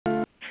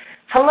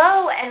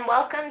Hello and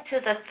welcome to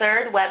the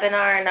third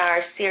webinar in our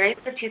series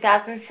for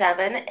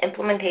 2007,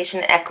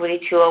 Implementation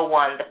Equity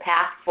 201, The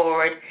Path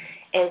Forward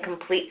in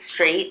Complete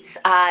Streets.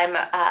 I'm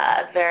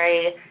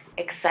very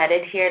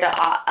excited here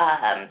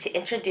to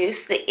introduce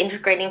the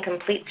Integrating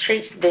Complete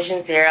Streets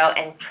Vision Zero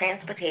and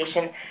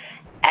Transportation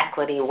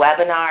Equity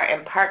webinar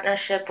in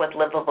partnership with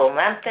Livable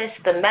Memphis,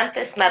 the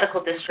Memphis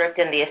Medical District,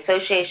 and the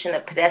Association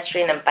of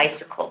Pedestrian and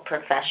Bicycle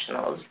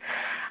Professionals.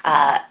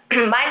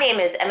 My name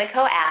is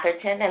Emiko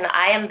Atherton, and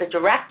I am the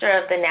director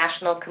of the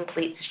National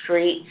Complete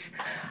Streets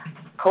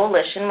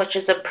Coalition, which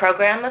is a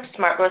program of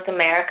Smart Growth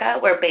America.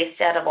 We're based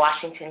out of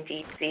Washington,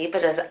 D.C.,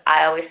 but as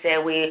I always say,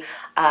 we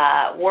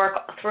work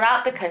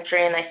throughout the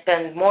country, and I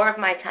spend more of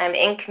my time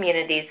in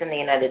communities in the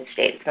United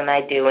States than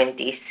I do in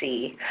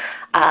D.C.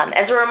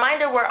 As a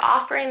reminder, we're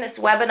offering this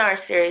webinar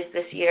series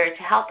this year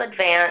to help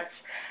advance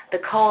the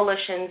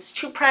Coalition's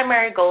two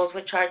primary goals,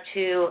 which are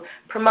to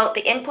promote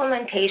the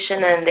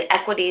implementation and the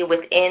equity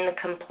within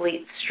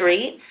complete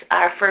streets.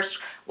 Our first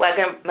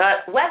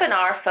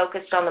webinar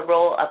focused on the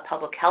role of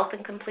public health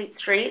in complete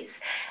streets,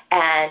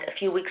 and a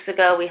few weeks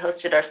ago we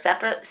hosted our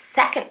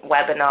second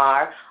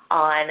webinar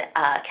on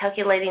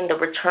calculating the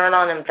return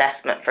on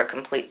investment for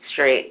complete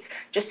streets.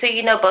 Just so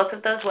you know, both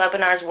of those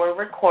webinars were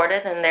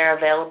recorded and they're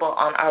available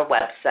on our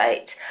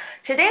website.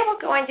 Today we're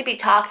going to be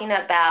talking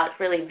about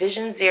really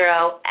Vision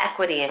Zero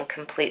equity in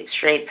complete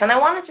streets. And I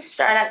wanted to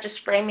start out just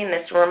framing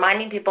this and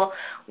reminding people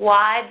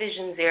why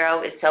Vision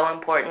Zero is so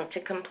important to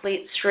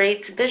complete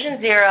streets.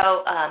 Vision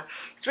Zero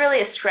is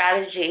really a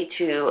strategy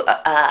to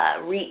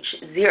reach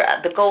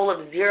the goal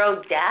of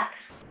zero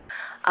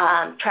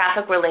deaths,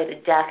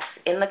 traffic-related deaths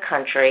in the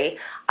country.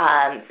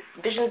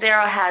 Vision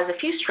Zero has a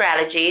few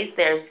strategies.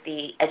 There's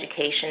the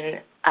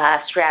education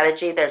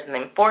strategy, there's an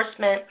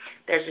enforcement,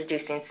 there's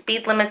reducing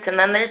speed limits, and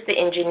then there's the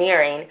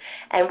engineering.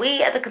 And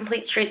we at the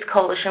Complete Streets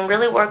Coalition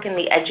really work in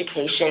the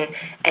education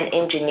and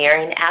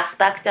engineering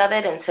aspect of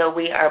it. And so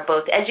we are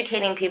both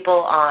educating people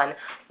on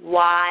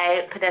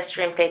why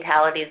pedestrian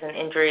fatalities and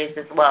injuries,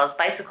 as well as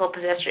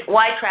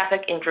why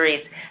traffic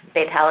injuries,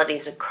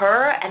 fatalities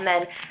occur, and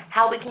then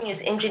how we can use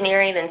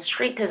engineering and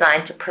street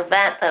design to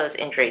prevent those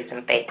injuries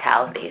and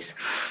fatalities.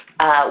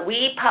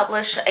 We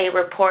publish a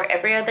report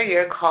every other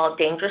year called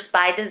Dangerous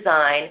by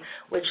Design,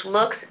 which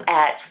looks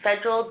at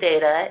federal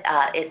data,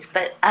 it's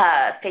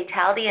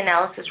fatality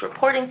analysis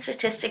reporting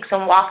statistics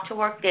and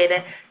walk-to-work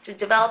data to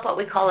develop what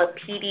we call a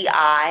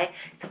PDI,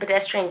 the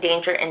Pedestrian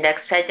Danger Index,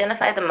 to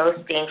identify the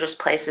most dangerous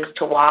places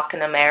to walk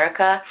in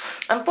America.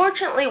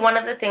 Unfortunately, one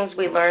of the things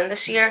we learned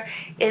this year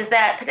is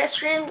that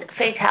pedestrian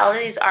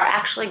fatalities are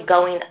actually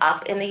going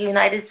up in the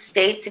United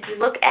States. If you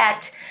look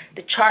at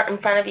the chart in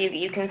front of you,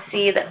 you can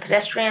see that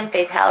pedestrian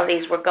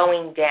fatalities were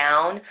going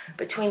down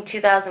between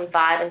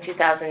 2005 and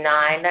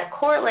 2009. That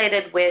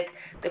correlated with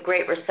the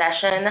Great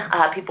Recession.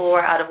 People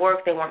were out of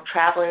work. They weren't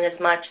traveling as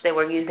much. They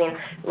were using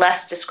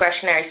less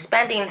discretionary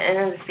spending.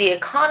 And as the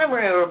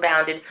economy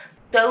rebounded,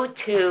 so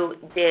too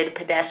did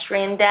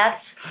pedestrian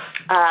deaths.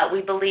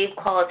 We believe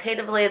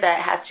qualitatively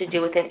that has to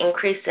do with an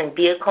increase in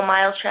vehicle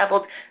miles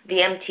traveled,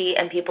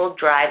 VMT, and people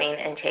driving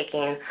and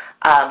taking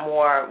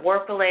more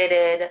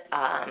work-related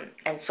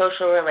and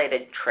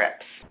social-related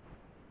trips.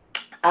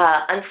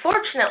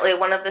 Unfortunately,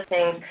 one of the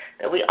things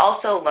that we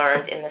also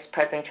learned in this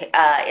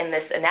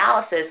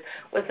analysis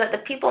was that the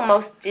people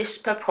most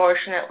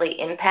disproportionately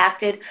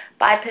impacted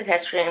by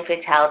pedestrian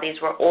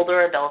fatalities were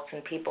older adults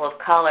and people of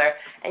color.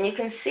 And you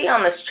can see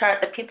on this chart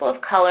that people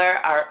of color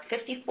are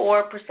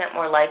 54%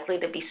 more likely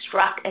to be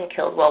struck and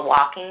killed while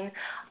walking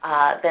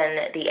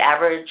than the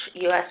average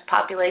U.S.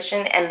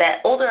 population, and that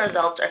older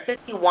adults are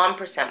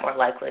 51% more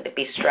likely to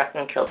be struck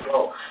and killed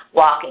while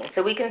walking.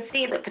 So we can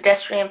see that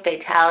pedestrian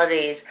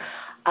fatalities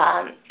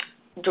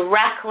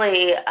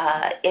directly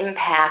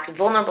impact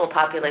vulnerable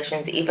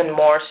populations even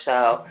more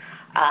so.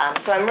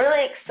 So I'm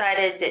really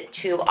excited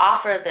to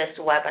offer this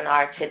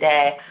webinar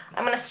today.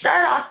 I'm going to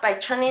start off by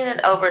turning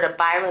it over to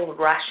Byron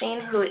Rushing,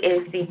 who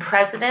is the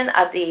president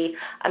of the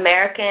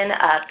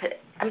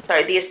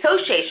the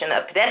Association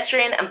of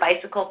Pedestrian and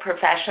Bicycle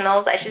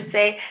Professionals. I should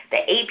say the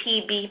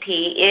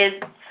APBP is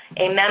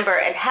a member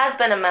and has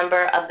been a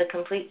member of the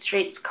Complete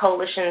Streets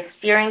Coalition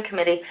Steering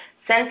Committee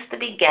since the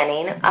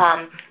beginning.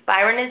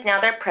 Byron is now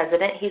their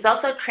president. He's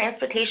also a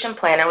transportation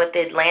planner with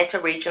the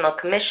Atlanta Regional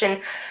Commission,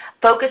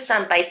 focused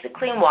on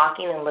bicycling,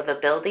 walking, and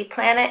livability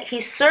planet.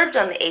 He served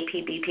on the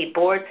APBP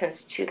board since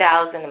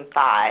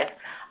 2005.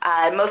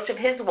 Most of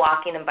his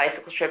walking and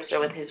bicycle trips are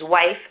with his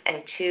wife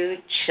and 2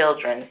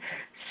 children.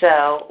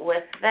 So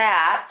with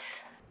that,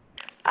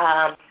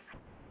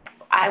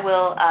 I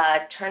will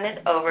turn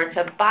it over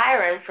to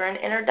Byron for an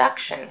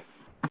introduction.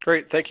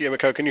 Great. Thank you,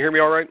 Emiko. Can you hear me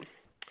all right?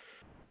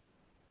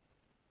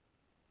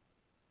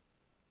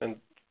 And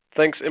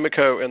thanks,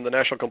 Emiko and the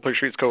National Complete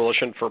Streets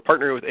Coalition, for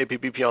partnering with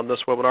APBP on this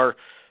webinar.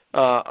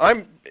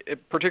 I'm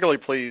particularly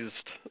pleased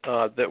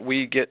that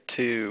we get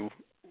to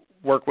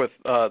work with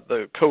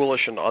the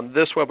Coalition on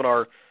this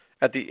webinar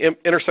at the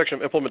intersection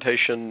of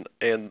implementation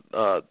and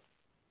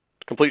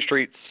complete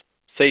streets,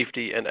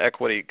 safety, and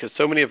equity, because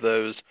so many of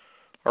those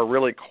are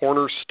really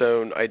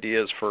cornerstone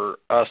ideas for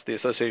us, the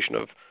Association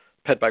of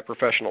Pet Bike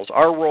Professionals.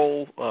 Our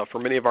role for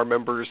many of our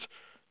members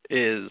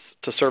is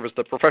to serve as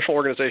the professional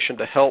organization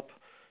to help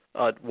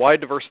a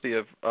wide diversity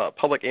of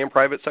public and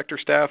private sector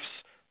staffs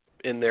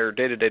in their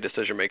day-to-day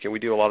decision making. We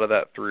do a lot of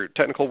that through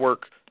technical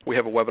work. We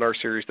have a webinar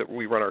series that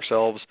we run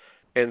ourselves,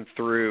 and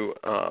through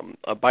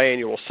a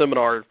biannual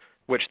seminar,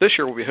 which this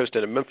year will be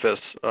hosted in Memphis,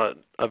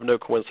 of no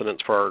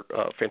coincidence for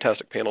our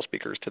fantastic panel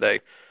speakers today.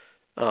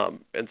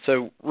 And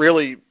so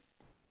really,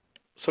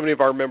 so many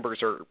of our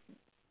members are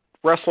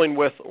wrestling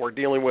with or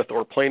dealing with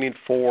or planning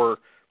for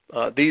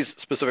these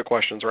specific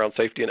questions around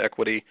safety and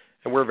equity,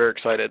 and we're very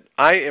excited.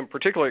 I am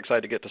particularly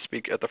excited to get to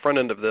speak at the front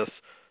end of this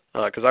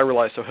because I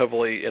rely so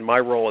heavily in my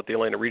role at the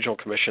Atlanta Regional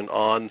Commission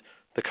on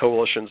the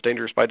Coalition's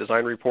Dangerous by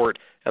Design report,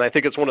 and I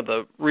think it's one of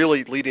the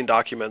really leading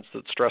documents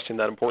that's stressing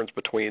that importance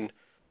between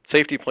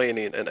safety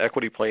planning and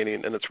equity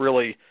planning, and it's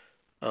really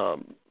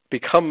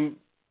become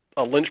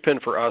a linchpin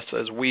for us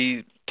as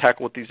we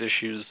tackle with these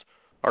issues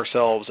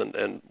ourselves,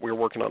 and we're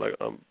working on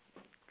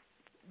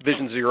a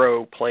Vision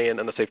Zero plan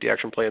and the Safety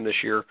Action Plan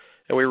this year,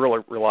 and we really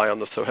rely on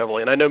this so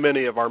heavily. And I know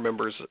many of our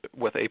members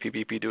with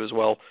APBP do as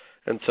well.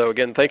 And so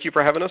again, thank you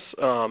for having us.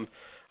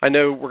 I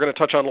know we're going to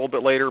touch on it a little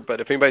bit later, but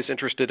if anybody's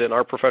interested in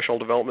our professional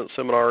development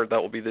seminar, that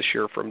will be this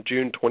year from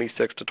June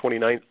 26th to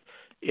 29th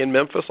in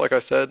Memphis, like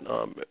I said.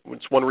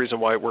 It's one reason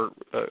why we're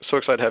so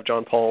excited to have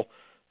John Paul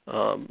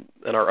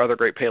and our other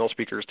great panel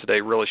speakers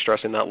today really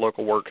stressing that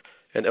local work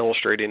and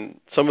illustrating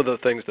some of the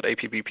things that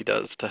APBP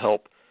does to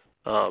help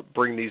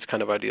bring these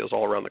kind of ideas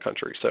all around the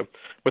country. So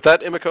with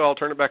that, Emiko, I'll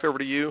turn it back over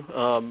to you,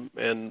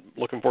 and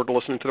looking forward to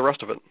listening to the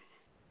rest of it.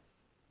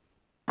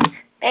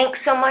 Thanks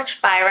so much,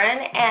 Byron.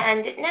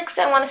 And next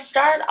I want to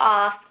start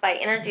off by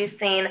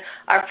introducing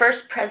our first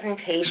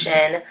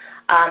presentation.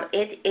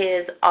 It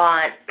is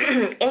on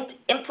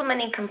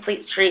implementing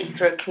complete streets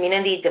through a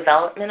community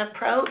development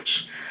approach.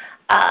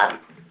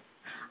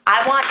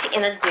 I want to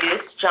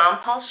introduce John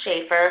Paul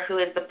Schaefer, who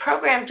is the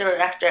program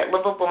director at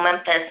Livable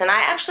Memphis. And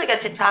I actually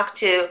got to talk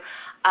to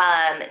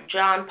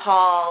John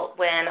Paul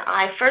when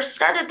I first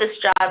started this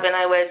job, and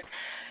I was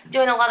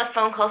doing a lot of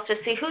phone calls to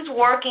see who's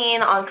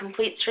working on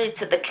complete streets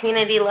at the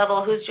community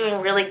level, who's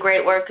doing really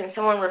great work, and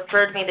someone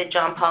referred me to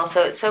John Paul.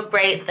 So it's so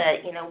great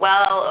that,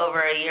 well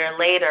over a year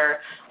later,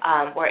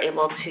 we're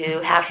able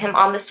to have him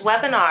on this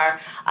webinar.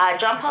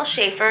 John Paul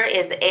Schaefer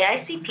is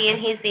AICP, and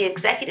he's the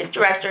Executive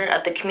Director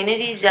of the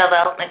Community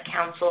Development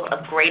Council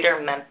of Greater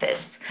Memphis.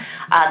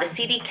 The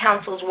CD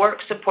Council's work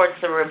supports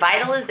the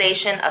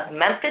revitalization of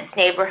Memphis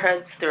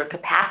neighborhoods through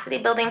capacity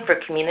building for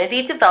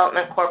community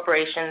development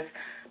corporations,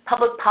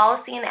 public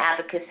policy and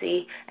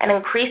advocacy, and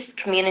increased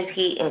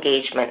community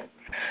engagement.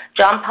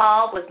 John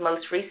Paul was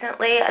most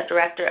recently a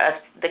director of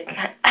the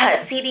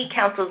CD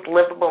Council's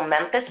Livable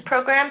Memphis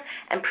program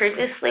and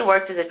previously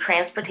worked as a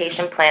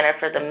transportation planner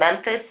for the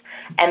Memphis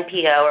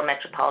MPO, or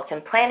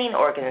Metropolitan Planning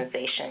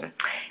Organization.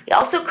 He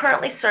also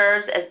currently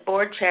serves as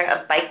board chair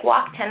of Bike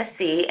Walk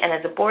Tennessee and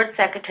as a board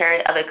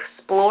secretary of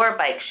Explore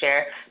Bike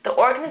Share, the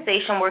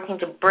organization working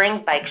to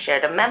bring bike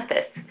share to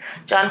Memphis.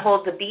 John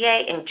holds a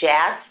BA in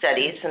Jazz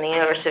Studies from the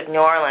University of New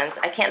Orleans.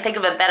 I can't think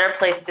of a better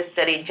place to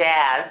study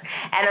jazz,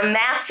 and a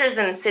master's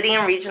in city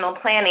and regional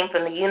planning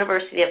from the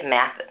University of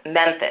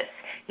Memphis.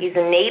 He's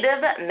a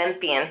native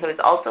Memphian who has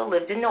also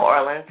lived in New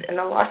Orleans and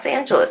the Los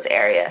Angeles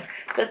area.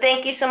 So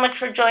thank you so much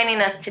for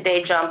joining us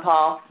today, John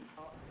Paul.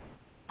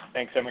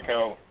 Thanks,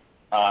 Emiko.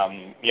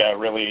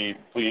 Really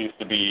pleased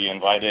to be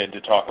invited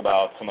to talk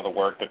about some of the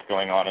work that's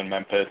going on in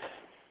Memphis.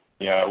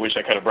 I wish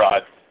I could have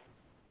brought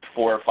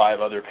 4 or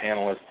 5 other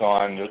panelists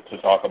on just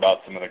to talk about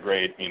some of the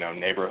great,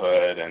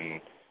 neighborhood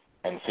and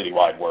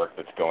citywide work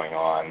that's going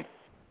on.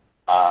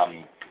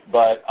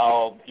 But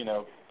I'll,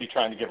 be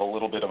trying to give a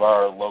little bit of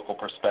our local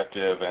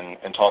perspective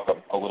and talk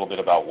a little bit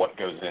about what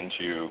goes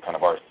into kind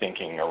of our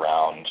thinking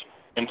around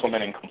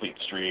implementing complete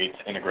streets,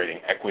 integrating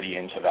equity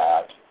into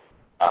that,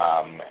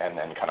 and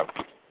then kind of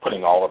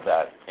putting all of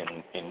that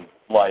in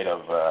light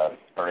of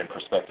or in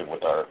perspective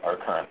with our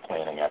current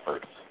planning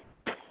efforts.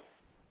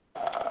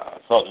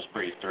 So I'll just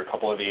breeze through a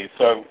couple of these.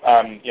 So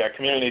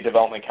Community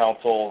Development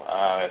Council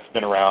has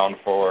been around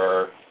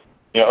for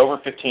over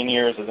 15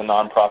 years as a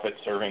nonprofit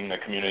serving the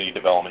community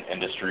development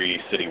industry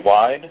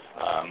citywide.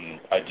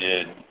 I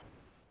did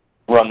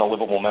run the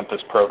Livable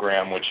Memphis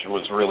program, which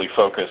was really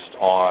focused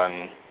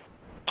on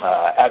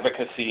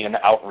advocacy and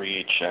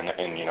outreach and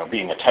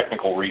being a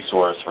technical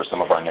resource for some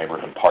of our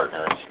neighborhood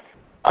partners.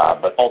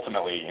 But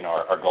ultimately,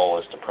 our goal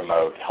is to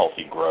promote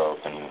healthy growth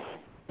and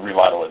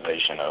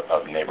revitalization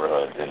of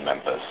neighborhoods in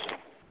Memphis.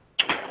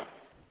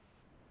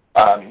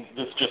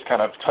 This just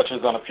kind of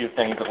touches on a few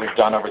things that we've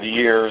done over the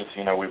years.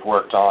 We've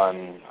worked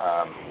on,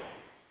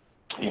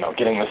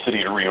 getting the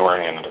city to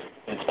reorient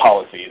its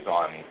policies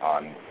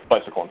on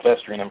bicycle and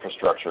pedestrian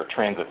infrastructure,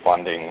 transit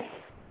funding,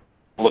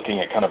 looking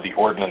at kind of the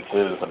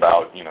ordinances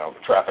about,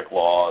 traffic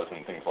laws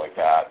and things like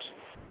that.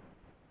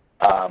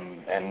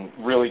 And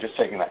really just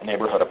taking that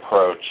neighborhood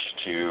approach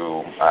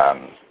to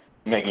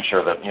making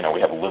sure that,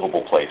 we have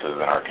livable places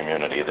in our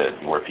community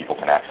where people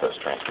can access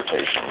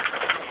transportation.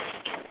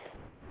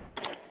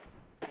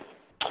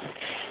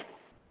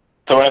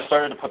 So when I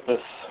started to put this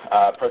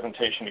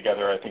presentation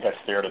together, I think I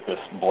stared at this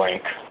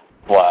blank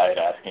slide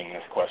asking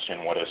this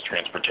question, what is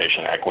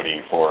transportation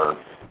equity, for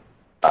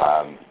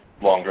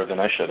longer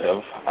than I should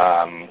have.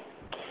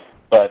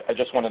 But I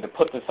just wanted to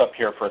put this up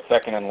here for a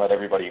second and let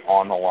everybody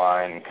on the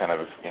line kind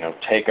of,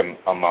 take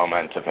a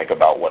moment to think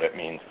about what it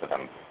means to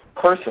them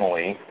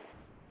personally,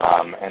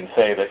 and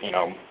say that,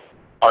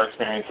 our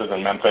experiences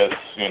in Memphis,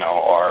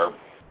 are,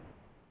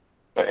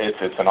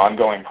 it's an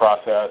ongoing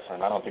process,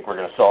 and I don't think we're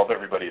going to solve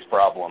everybody's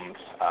problems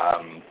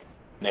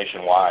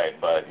nationwide,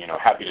 but,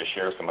 happy to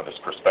share some of this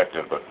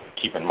perspective, but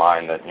keep in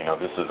mind that,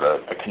 this is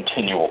a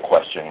continual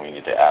question we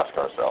need to ask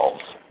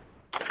ourselves.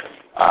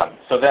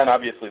 So then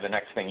obviously the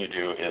next thing you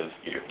do is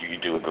you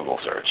do a Google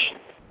search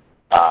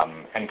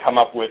and come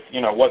up with,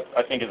 what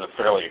I think is a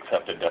fairly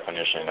accepted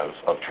definition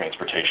of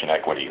transportation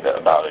equity,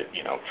 about it,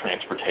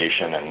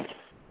 transportation and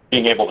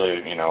being able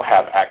to,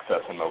 have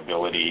access and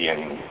mobility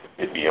and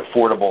it be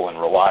affordable and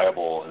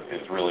reliable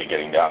is really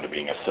getting down to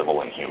being a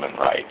civil and human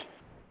right.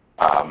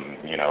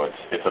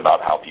 It's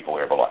about how people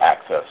are able to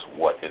access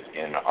what is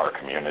in our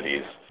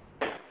communities.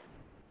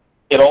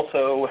 It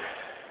also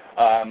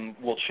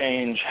will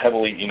change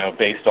heavily,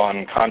 based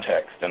on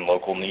context and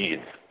local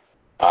needs.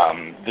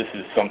 This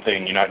is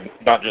something,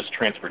 not just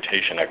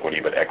transportation equity,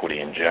 but equity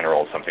in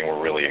general, something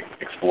we're really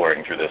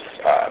exploring through this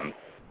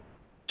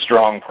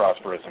Strong,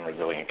 Prosperous, and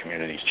Resilient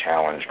Communities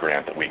Challenge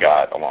grant that we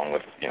got, along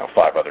with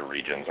 5 other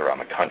regions around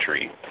the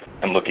country,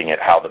 and looking at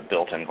how the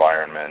built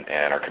environment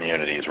and our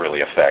communities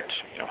really affect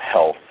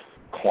health,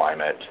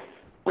 climate,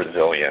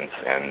 resilience,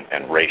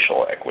 and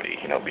racial equity,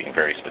 being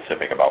very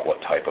specific about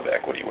what type of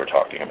equity we're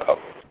talking about.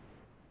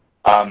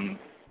 I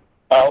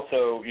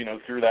also,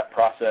 through that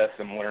process,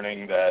 am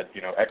learning that,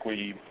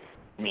 equity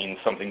means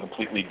something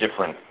completely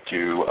different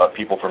to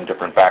people from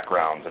different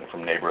backgrounds and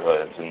from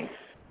neighborhoods. And,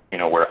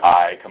 where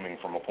I, coming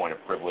from a point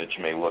of privilege,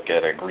 may look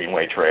at a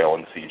greenway trail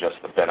and see just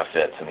the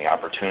benefits and the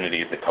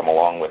opportunities that come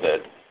along with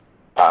it.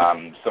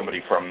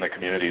 Somebody from the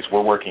communities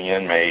we're working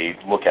in may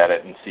look at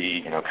it and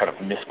see, kind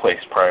of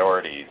misplaced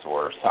priorities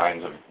or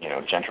signs of,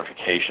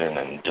 gentrification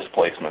and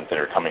displacement that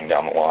are coming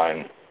down the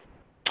line.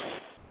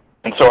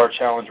 And so our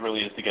challenge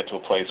really is to get to a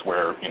place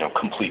where,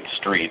 complete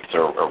streets,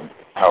 or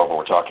however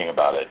we're talking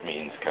about it,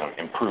 means kind of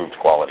improved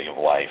quality of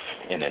life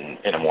in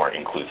a more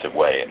inclusive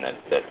way, and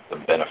that the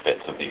benefits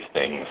of these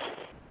things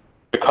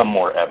become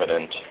more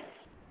evident.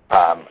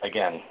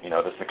 Again,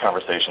 this is a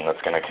conversation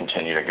that's going to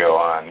continue to go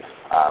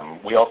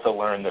on. We also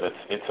learned that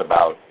it's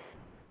about,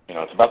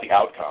 it's about the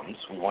outcomes.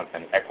 We want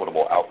an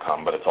equitable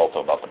outcome, but it's also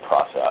about the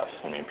process.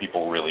 I mean,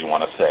 people really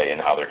want to say in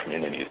how their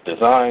community is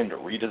designed or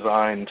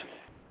redesigned.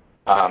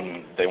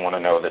 They want to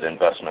know that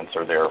investments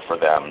are there for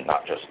them,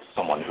 not just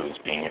someone who's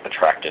being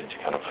attracted to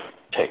kind of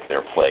take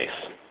their place.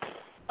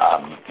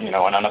 And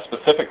on a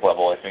specific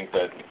level, I think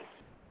that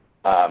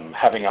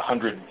having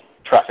 100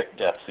 traffic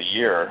deaths a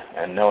year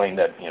and knowing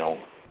that,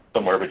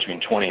 somewhere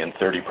between 20 and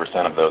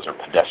 30% of those are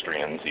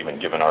pedestrians, even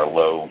given our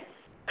low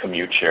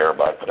commute share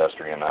by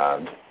pedestrian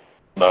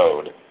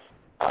mode,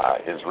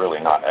 is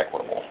really not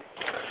equitable.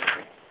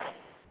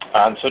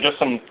 So just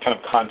some kind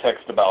of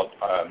context about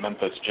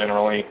Memphis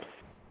generally.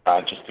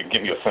 Just to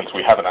give you a sense,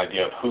 we have an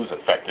idea of who's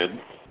affected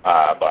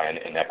by an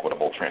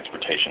inequitable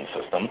transportation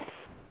system.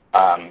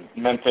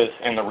 Memphis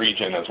and the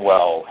region as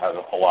well has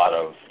a lot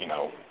of,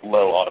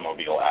 low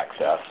automobile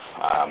access.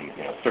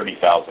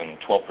 30,000,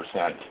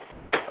 12%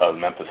 of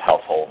Memphis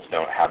households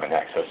don't have an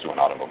access to an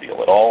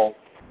automobile at all.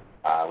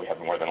 We have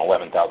more than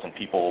 11,000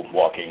 people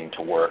walking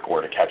to work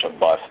or to catch a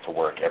bus to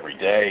work every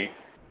day.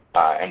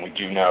 And we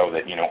do know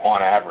that,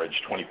 on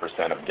average,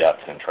 20% of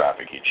deaths in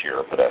traffic each year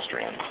are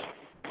pedestrians.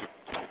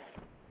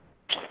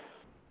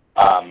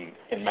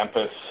 In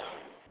Memphis,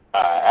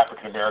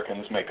 African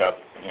Americans make up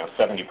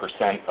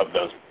 70% of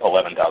those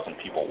 11,000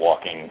 people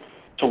walking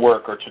to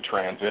work or to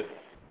transit.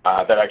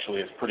 That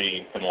actually is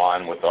pretty in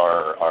line with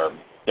our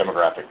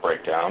demographic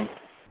breakdown.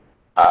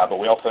 But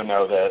we also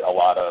know that a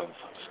lot of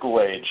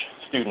school-age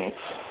students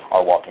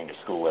are walking to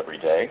school every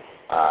day.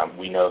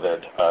 We know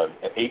that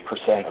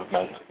 8%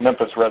 of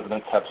Memphis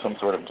residents have some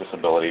sort of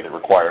disability that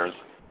requires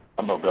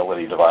a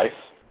mobility device.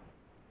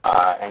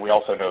 And we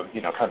also know,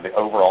 kind of the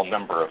overall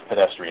number of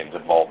pedestrians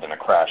involved in a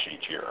crash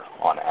each year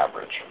on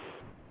average.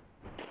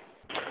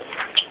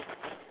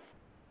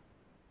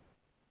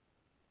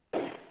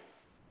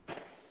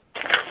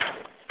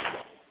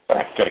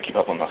 I've got to keep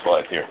up on my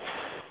slides here.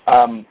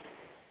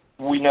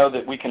 We know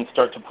that we can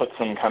start to put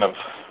some kind of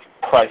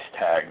price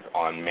tags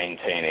on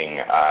maintaining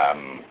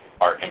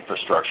our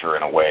infrastructure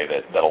in a way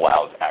that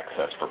allows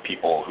access for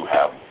people who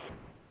have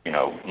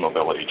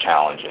mobility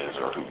challenges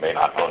or who may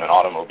not own an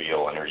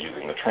automobile and are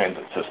using the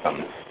transit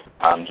system.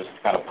 Just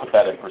to kind of put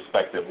that in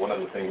perspective, one of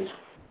the things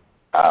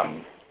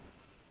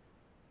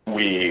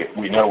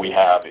we know we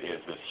have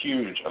is this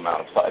huge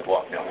amount of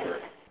sidewalk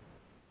network,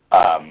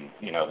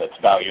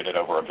 that's valued at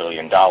over $1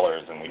 billion,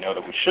 and we know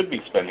that we should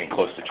be spending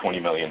close to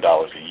 $20 million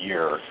a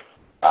year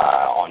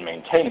on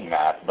maintaining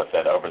that, but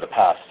that over the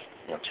past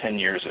 10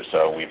 years or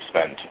so, we've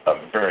spent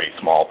a very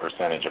small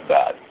percentage of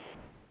that.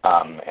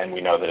 And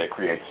we know that it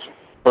creates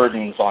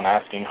burdens on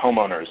asking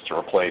homeowners to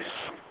replace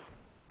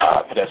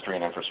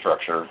pedestrian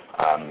infrastructure.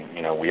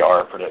 We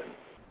are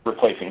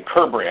replacing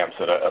curb ramps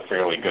at a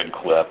fairly good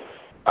clip,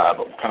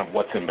 but kind of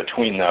what's in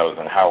between those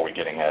and how are we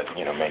getting at,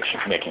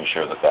 making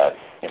sure that that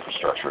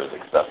infrastructure is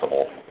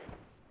accessible.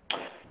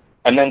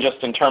 And then just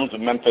in terms of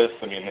Memphis,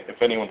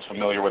 if anyone's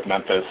familiar with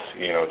Memphis,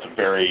 it's a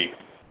very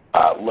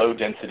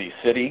low-density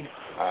city.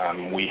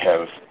 We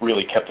have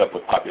really kept up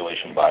with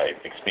population by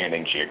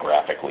expanding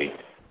geographically.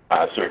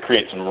 So it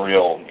creates some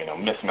real,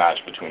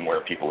 mismatch between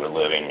where people are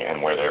living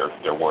and where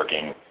they're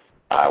working.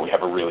 We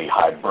have a really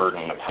high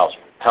burden of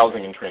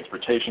housing and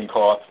transportation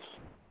costs,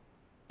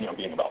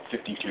 being about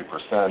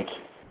 52%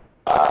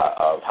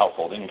 of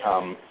household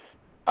income.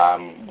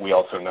 We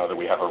also know that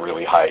we have a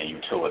really high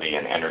utility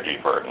and energy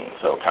burden,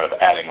 so kind of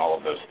adding all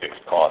of those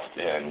fixed costs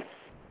in.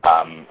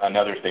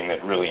 Another thing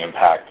that really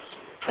impacts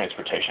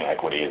transportation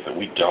equity is that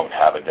we don't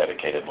have a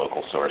dedicated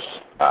local source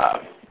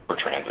for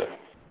transit.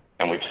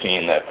 And we've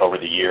seen that over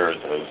the years,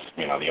 as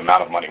the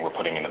amount of money we're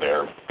putting into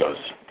there goes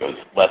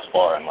less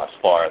far and less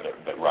far,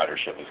 that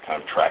ridership is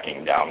kind of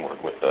tracking downward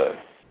with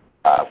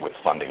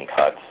funding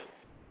cuts.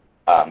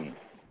 And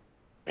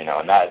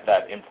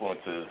that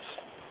influences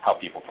how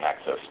people can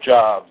access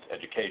jobs,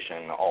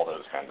 education, all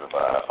those kinds of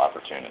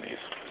opportunities.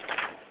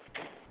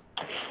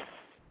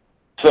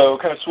 So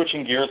kind of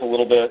switching gears a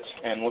little bit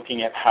and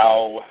looking at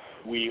how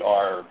we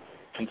are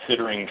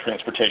considering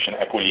transportation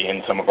equity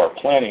in some of our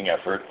planning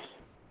efforts.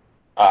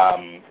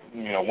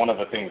 One of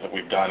the things that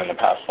we've done in the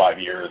past 5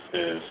 years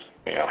is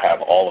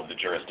have all of the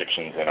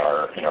jurisdictions in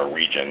our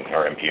region,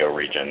 our MPO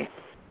region,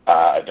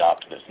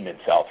 adopt this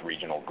Mid-South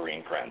Regional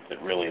Green Print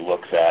that really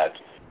looks at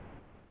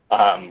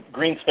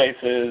green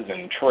spaces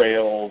and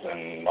trails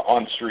and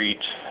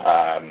on-street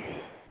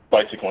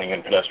bicycling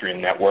and pedestrian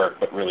network,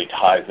 but really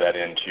ties that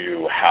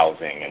into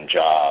housing and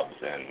jobs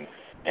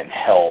and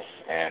health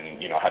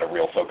and had a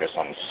real focus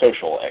on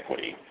social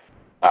equity.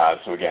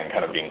 So again,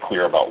 kind of being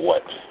clear about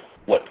what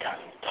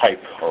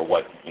type or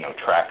what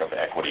track of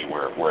equity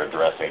we're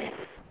addressing.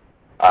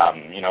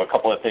 A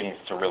couple of things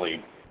to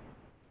really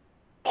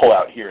pull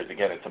out here is,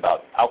 again, it's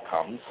about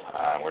outcomes.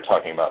 We're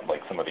talking about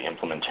like some of the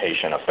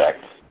implementation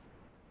effects,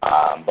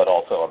 but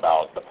also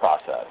about the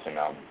process,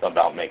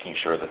 about making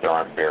sure that there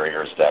aren't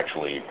barriers to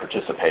actually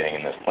participating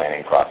in this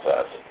planning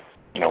process.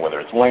 Whether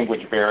it's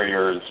language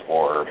barriers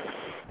or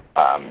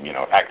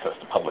access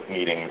to public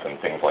meetings and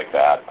things like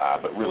that,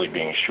 but really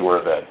being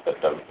sure that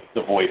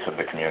the voice of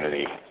the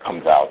community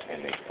comes out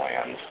in these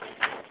plans.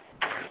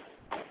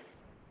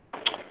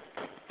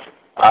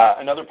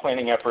 Another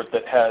planning effort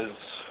that has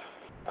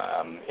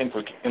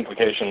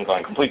implications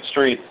on complete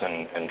streets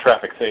and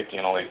traffic safety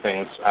and all these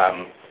things,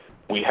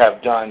 we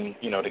have done,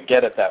 to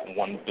get at that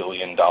 $1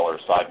 billion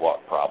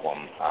sidewalk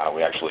problem,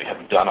 we actually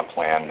have done a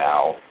plan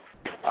now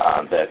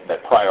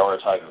that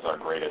prioritizes our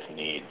greatest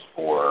needs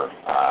for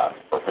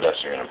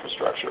pedestrian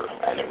infrastructure,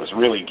 and it was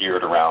really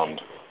geared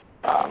around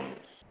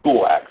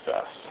school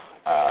access.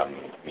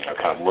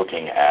 Kind of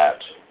looking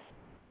at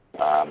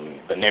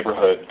the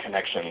neighborhood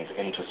connections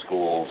into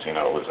schools. It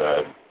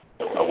was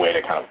a way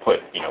to kind of put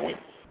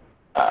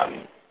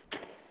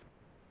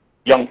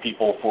young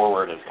people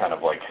forward as kind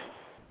of like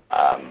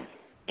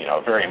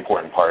a very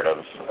important part of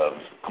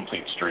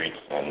complete streets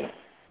and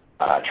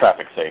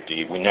traffic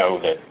safety. We know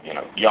that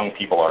young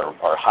people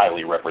are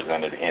highly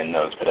represented in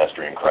those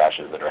pedestrian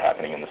crashes that are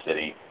happening in the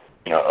city,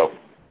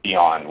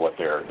 beyond what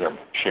their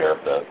share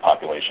of the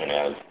population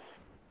is.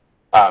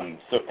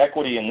 So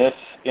equity in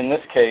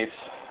this case,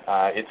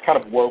 it's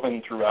kind of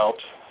woven throughout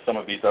some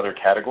of these other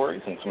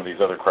categories and some of these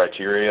other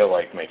criteria,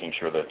 like making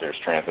sure that there's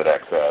transit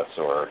access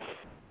or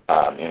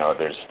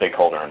there's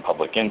stakeholder and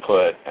public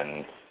input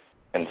and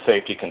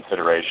safety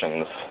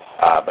considerations,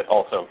 but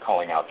also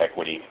calling out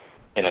equity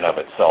in and of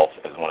itself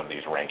as one of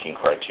these ranking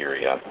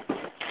criteria.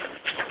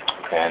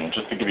 And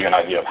just to give you an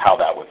idea of how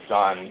that was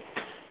done,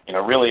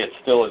 really it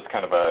still is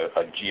kind of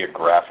a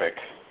geographic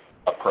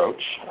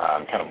approach,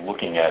 kind of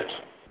looking at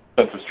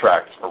census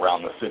tracts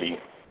around the city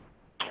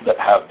that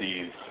have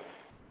these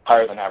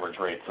higher than average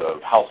rates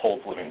of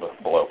households living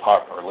below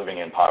or living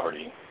in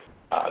poverty,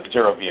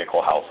 zero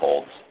vehicle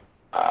households,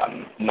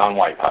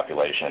 non-white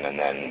population, and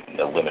then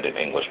the limited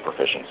English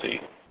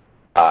proficiency.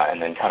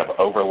 And then kind of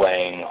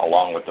overlaying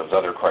along with those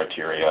other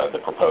criteria the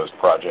proposed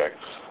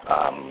projects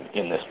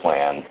in this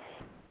plan,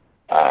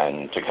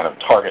 and to kind of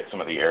target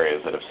some of the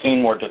areas that have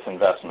seen more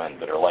disinvestment,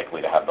 that are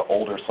likely to have the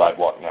older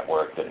sidewalk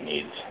network that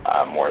needs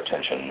more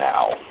attention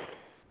now.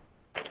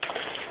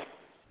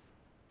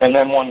 And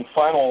then one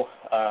final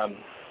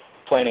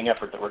planning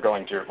effort that we're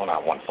going through, well,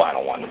 not one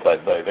final one,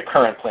 but the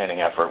current planning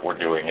effort we're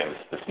doing is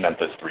this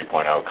Memphis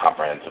 3.0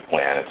 comprehensive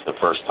plan. It's the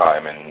first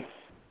time in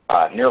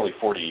nearly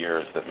 40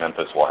 years that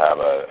Memphis will have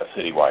a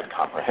citywide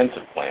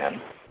comprehensive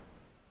plan.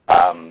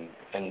 And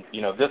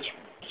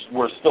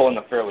we're still in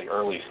the fairly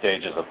early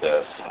stages of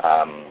this.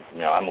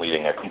 I'm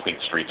leading a Complete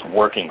Streets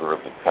working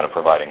group that's kind of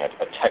providing a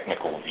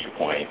technical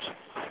viewpoint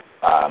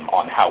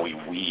on how we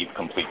weave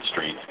complete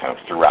streets kind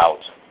of throughout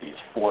these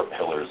 4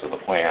 pillars of the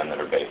plan that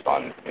are based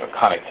on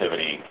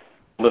connectivity,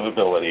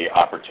 livability,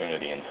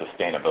 opportunity, and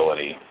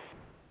sustainability.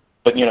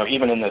 But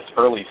even in this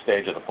early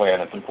stage of the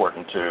plan, it's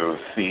important to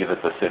see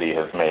that the city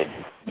has made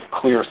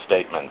clear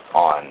statements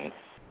on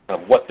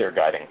what their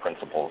guiding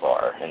principles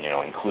are, and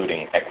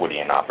including equity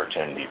and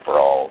opportunity for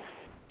all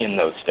in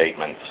those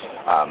statements.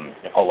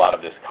 A lot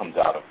of this comes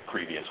out of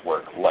previous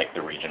work like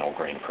the regional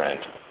green print.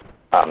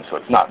 So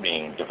it's not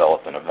being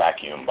developed in a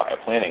vacuum by a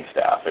planning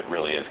staff. It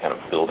really is kind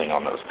of building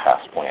on those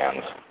past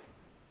plans.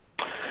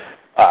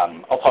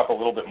 I'll talk a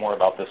little bit more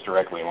about this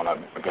directly when I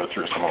go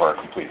through some of our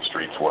complete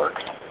streets work.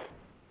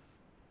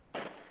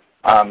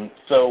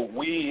 So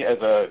we, as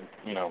a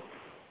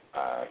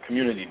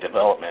community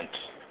development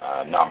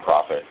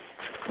nonprofit,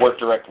 work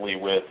directly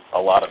with a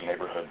lot of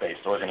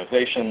neighborhood-based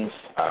organizations,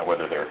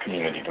 whether they're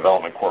community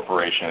development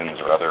corporations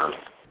or other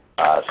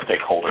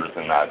stakeholders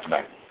in that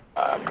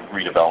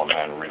redevelopment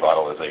and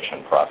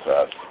revitalization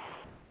process.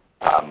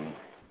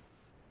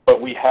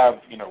 But we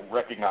have,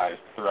 recognized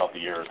throughout the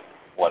years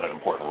what an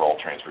important role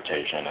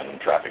transportation and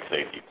traffic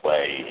safety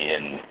play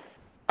in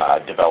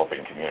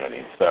developing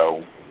communities.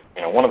 So,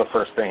 one of the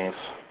first things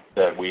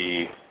that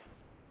we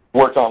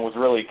worked on was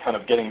really kind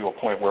of getting to a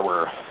point where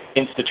we're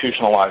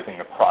institutionalizing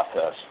the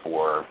process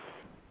for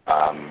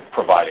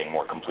providing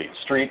more complete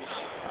streets.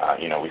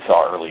 We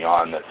saw early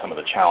on that some of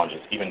the challenges,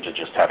 even to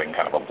just having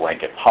kind of a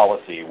blanket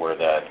policy where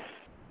that,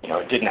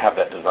 it didn't have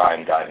that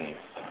design guidance.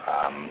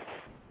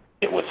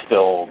 It was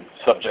still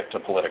subject to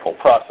political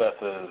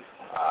processes.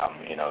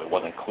 It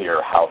wasn't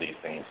clear how these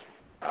things,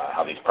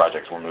 how these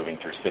projects were moving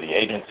through city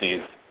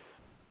agencies.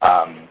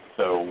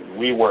 So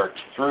we worked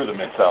through the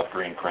Mid-South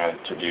Green Print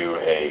to do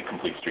a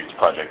Complete Streets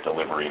Project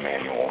delivery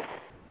manual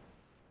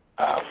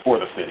for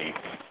the city.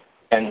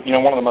 And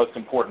one of the most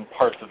important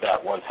parts of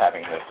that was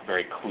having this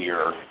very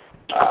clear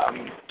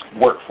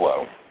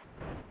workflow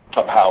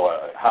of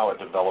how a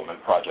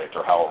development project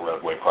or how a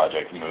roadway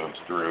project moves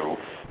through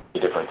the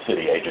different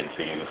city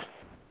agencies.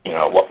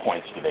 At what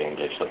points do they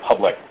engage the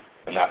public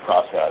in that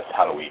process?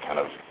 How do we kind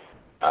of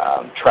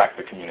track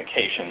the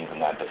communications in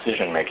that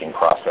decision-making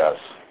process?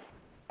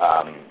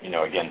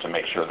 Again, to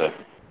make sure that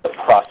the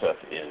process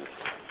is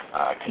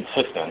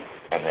consistent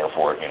and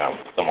therefore,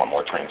 somewhat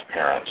more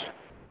transparent.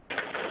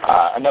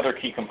 Another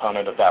key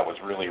component of that was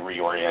really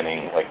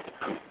reorienting,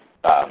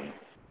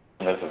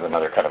 and this is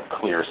another kind of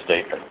clear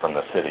statement from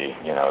the city.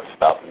 It's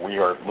about we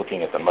are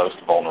looking at the most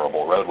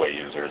vulnerable roadway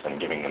users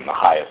and giving them the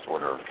highest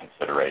order of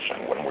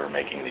consideration when we're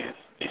making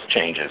these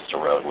changes to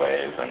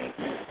roadways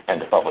and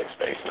to public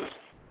spaces.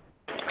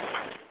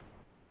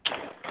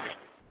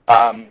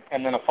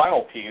 And then a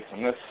final piece,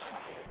 and this,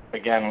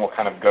 again, will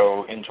kind of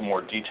go into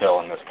more detail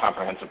in this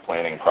comprehensive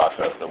planning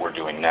process that we're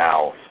doing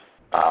now,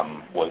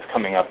 was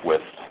coming up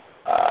with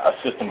a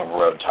system of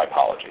road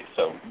typology.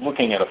 So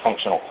looking at a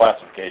functional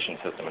classification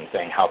system and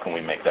saying how can we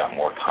make that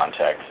more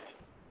context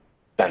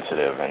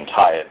sensitive and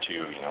tie it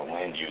to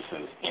land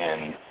uses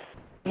in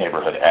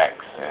neighborhood X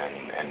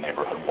and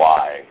neighborhood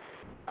Y,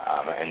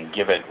 and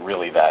give it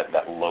really that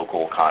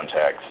local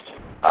context.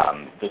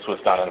 This was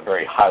done in a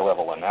very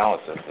high-level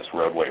analysis, this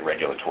roadway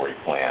regulatory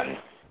plan,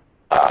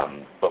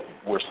 but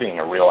we're seeing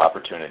a real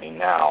opportunity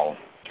now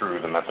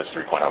through the Memphis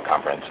 3.0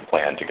 comprehensive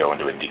plan to go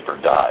into a deeper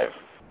dive.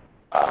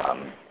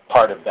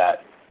 Part of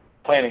that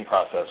planning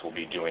process will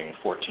be doing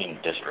 14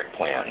 district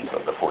plans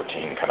of the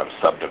 14 kind of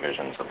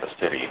subdivisions of the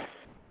city.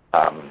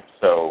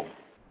 So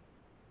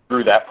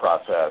through that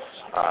process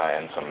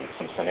and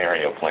some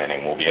scenario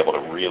planning, we'll be able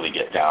to really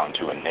get down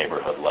to a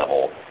neighborhood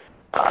level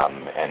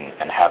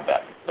and have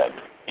that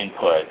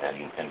input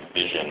and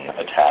vision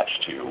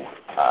attached to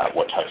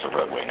what types of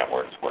roadway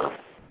networks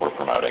we're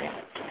promoting.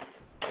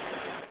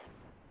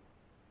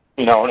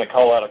 I want to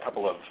call out a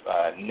couple of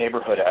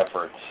neighborhood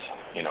efforts,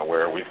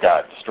 where we've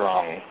got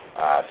strong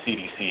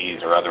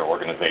CDCs or other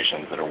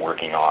organizations that are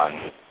working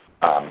on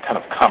kind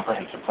of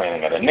comprehensive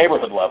planning at a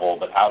neighborhood level,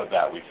 but out of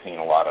that we've seen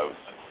a lot of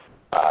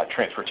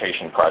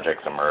transportation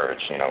projects emerge.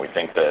 We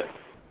think that,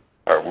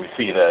 or we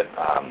see that,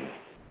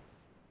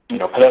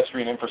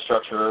 pedestrian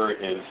infrastructure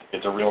is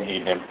a real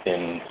need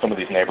in some of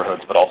these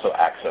neighborhoods, but also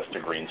access to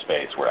green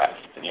space where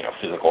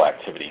physical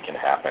activity can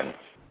happen.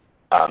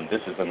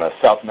 This is in the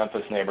South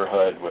Memphis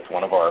neighborhood with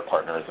one of our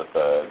partners at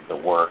the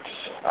Works,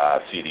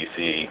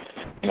 CDC.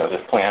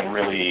 This plan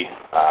really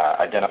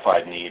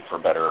identified need for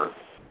better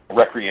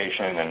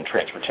recreation and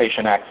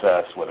transportation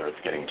access, whether it's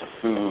getting to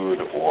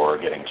food or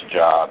getting to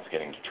jobs,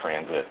 getting to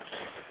transit.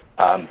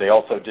 They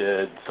also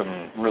did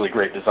some really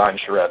great design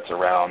charrettes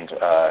around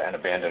an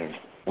abandoned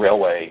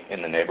railway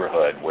in the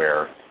neighborhood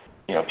where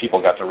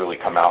people got to really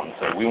come out and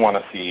say, we want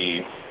to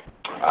see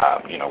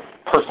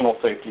personal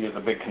safety is a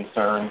big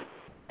concern.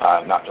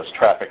 Not just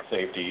traffic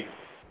safety,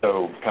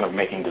 so kind of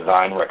making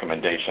design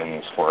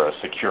recommendations for a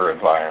secure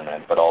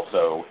environment, but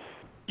also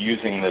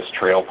using this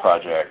trail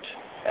project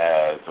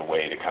as a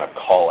way to kind of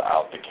call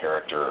out the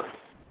character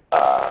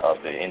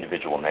of the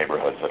individual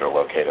neighborhoods that are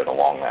located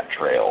along that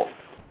trail.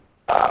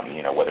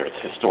 Whether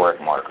it's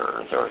historic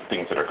markers or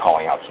things that are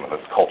calling out some of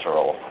those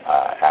cultural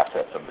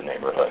assets of the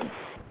neighborhood.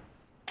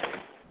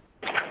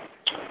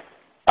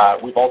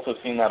 We've also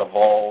seen that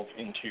evolve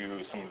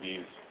into some of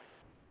these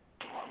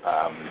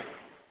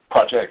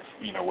projects,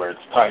 where it's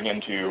tying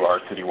into our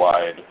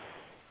citywide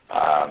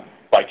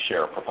bike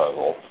share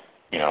proposal.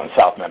 And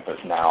South Memphis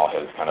now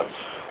has kind of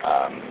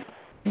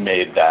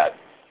made that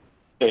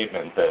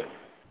statement that,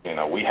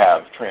 we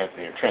have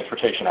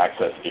transportation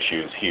access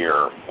issues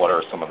here. What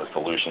are some of the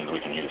solutions we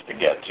can use to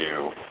get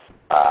to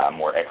a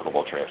more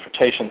equitable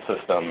transportation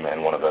system?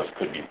 And one of those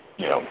could be,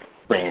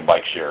 bringing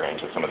bike share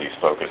into some of these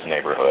focus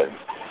neighborhoods.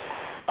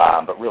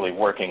 But really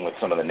working with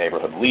some of the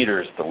neighborhood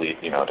leaders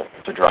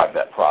to drive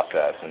that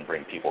process and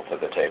bring people to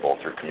the table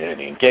through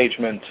community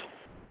engagement.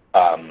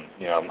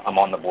 I'm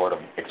on the board of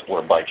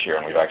Explore Bike Share,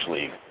 and we've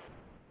actually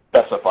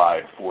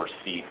specified 4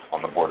 seats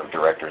on the board of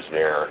directors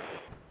there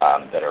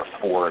that are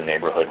 4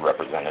 neighborhood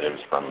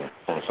representatives from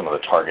some of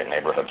the target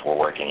neighborhoods we're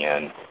working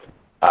in.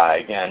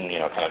 Again,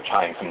 kind of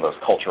tying some of those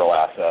cultural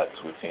assets.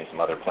 We've seen some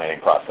other planning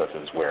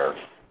processes where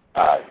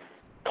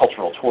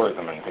cultural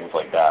tourism and things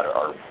like that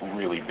are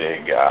really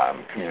big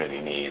community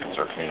needs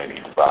or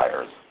community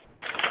desires.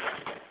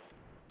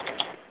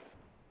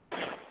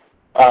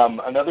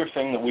 Another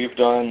thing that we've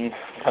done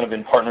kind of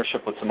in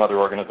partnership with some other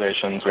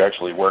organizations, we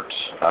actually worked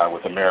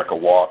with America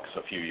Walks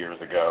a few years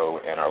ago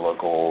and our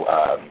local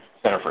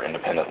Center for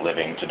Independent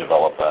Living to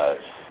develop a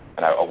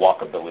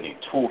walkability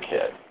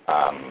toolkit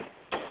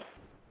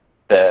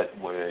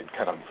that would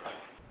kind of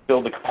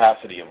build the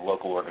capacity of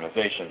local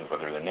organizations,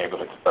 whether they're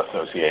neighborhood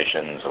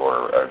associations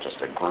or just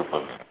a group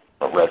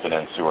of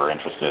residents who are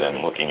interested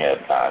in looking at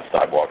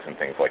sidewalks and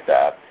things like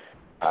that.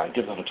 It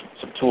gives them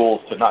some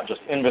tools to not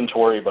just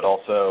inventory, but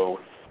also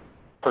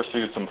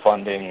pursue some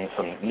funding,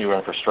 some new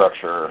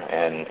infrastructure,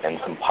 and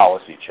some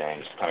policy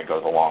change that kind of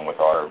goes along with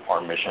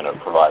our mission of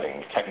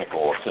providing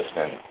technical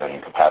assistance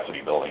and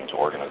capacity building to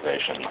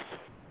organizations.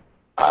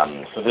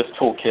 So this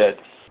toolkit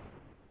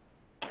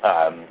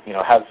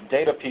has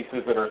data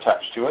pieces that are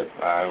attached to it,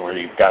 where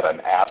you've got an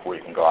app where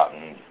you can go out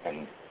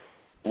and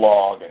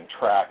log and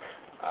track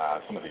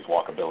some of these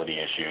walkability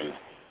issues,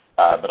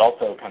 but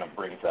also kind of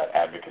brings that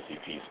advocacy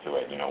piece to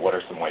it. What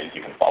are some ways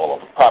you can follow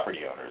up with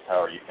property owners?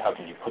 How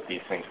can you put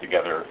these things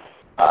together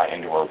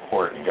into a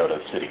report and go to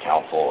city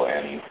council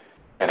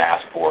and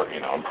ask for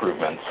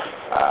improvements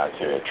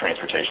to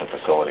transportation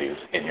facilities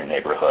in your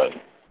neighborhood?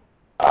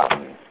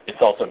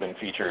 It's also been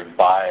featured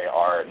by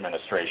our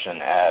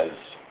administration as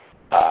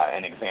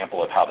an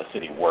example of how the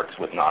city works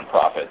with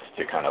nonprofits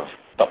to kind of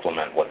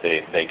supplement what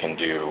they can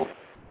do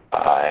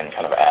and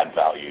kind of add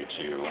value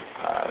to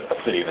a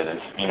city that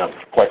is,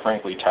 quite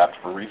frankly, tapped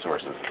for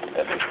resources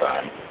at this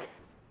time.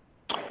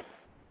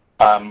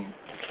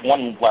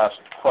 One last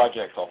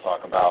project I'll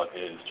talk about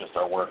is just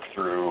our work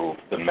through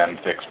the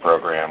MEMFIX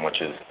program,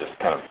 which is this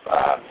kind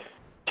of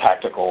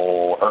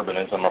tactical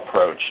urbanism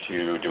approach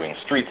to doing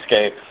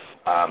streetscapes.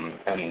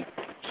 And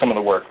some of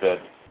the work that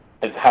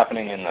is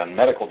happening in the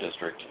medical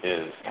district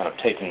is kind of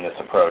taking this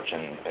approach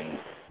and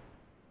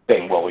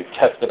saying, well, we've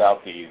tested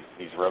out these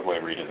roadway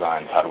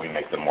redesigns. How do we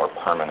make them more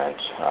permanent?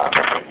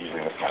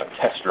 Using this kind of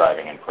test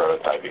driving and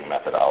prototyping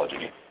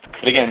methodology.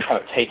 But again, kind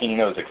of taking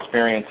those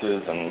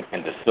experiences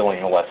and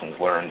distilling the lessons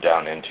learned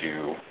down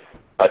into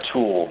a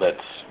tool that's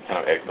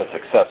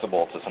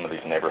accessible to some of these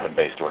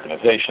neighborhood-based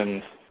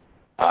organizations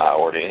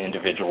or to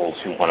individuals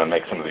who want to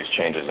make some of these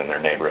changes in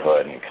their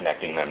neighborhood and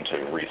connecting them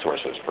to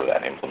resources for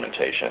that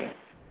implementation.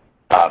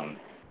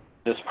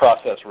 This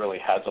process really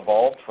has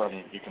evolved from,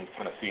 you can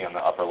kind of see in the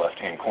upper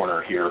left-hand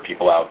corner here,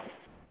 people out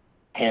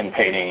hand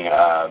painting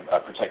a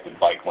protected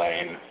bike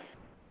lane.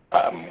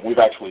 We've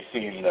actually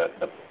seen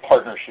the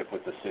partnership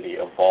with the city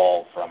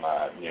evolve from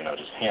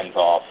just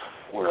hands-off,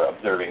 we're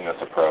observing this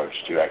approach,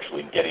 to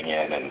actually getting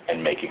in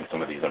and making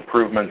some of these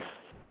improvements.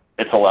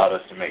 It's allowed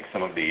us to make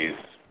some of these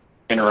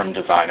interim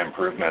design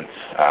improvements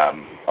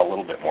a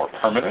little bit more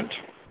permanent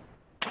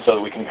so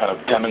that we can kind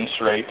of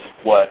demonstrate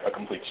what a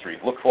complete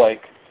street looks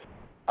like.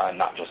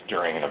 Not just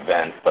during an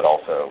event, but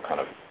also kind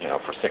of,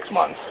 for 6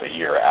 months, a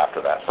year after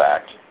that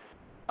fact.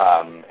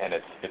 And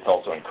it's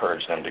also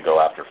encouraged them to go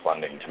after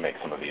funding to make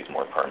some of these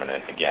more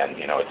permanent. Again,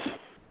 it's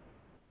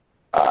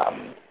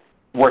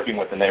working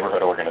with the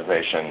neighborhood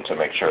organization to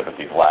make sure that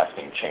these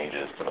lasting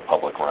changes to the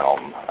public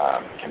realm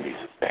can be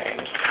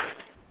sustained.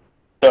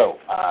 So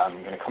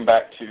I'm going to come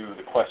back to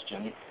the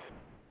question,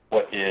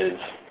 what is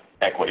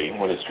equity?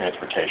 What is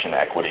transportation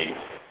equity?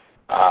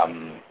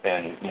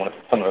 And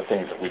some of the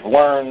things that we've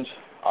learned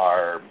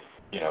are,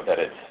 that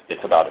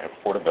it's about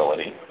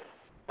affordability.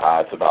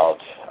 It's about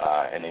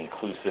an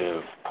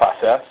inclusive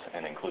process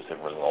and inclusive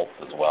results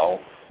as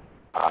well.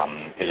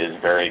 It is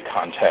very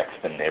context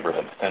and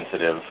neighborhood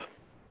sensitive.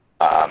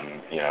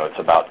 It's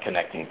about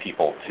connecting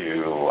people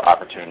to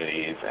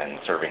opportunities and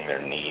serving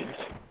their needs.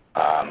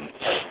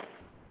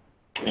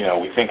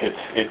 We think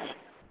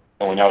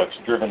and we know it's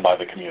driven by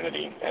the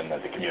community, and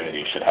that the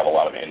community should have a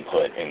lot of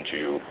input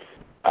into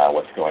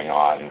what's going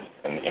on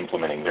and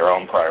implementing their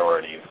own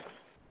priorities.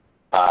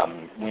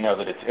 We know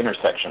that it's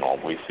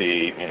intersectional. We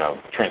see,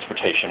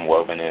 transportation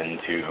woven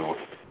into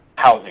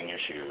housing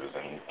issues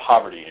and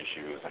poverty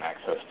issues and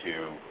access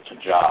to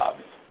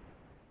jobs.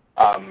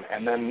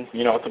 And then,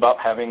 it's about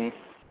having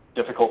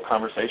difficult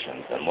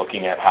conversations and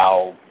looking at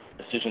how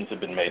decisions have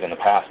been made in the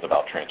past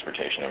about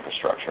transportation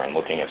infrastructure and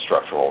looking at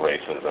structural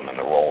racism and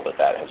the role that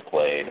that has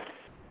played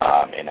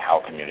in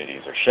how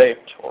communities are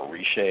shaped or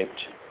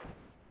reshaped.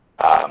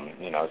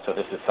 So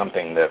this is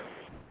something that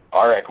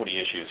our equity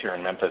issues here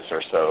in Memphis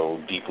are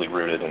so deeply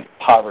rooted in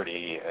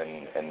poverty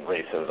and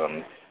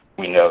racism.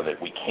 We know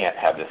that we can't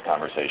have this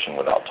conversation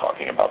without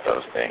talking about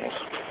those things.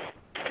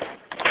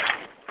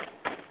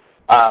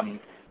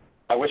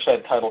 I wish I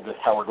had titled this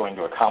How We're Going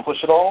to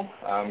Accomplish It All,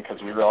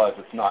 because we realize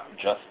it's not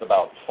just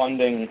about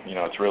funding.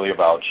 It's really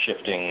about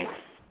shifting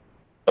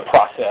the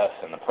process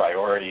and the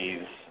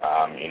priorities.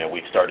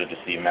 We've started to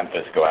see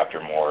Memphis go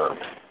after more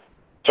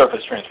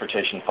surface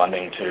transportation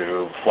funding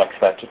to flex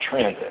that to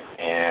transit,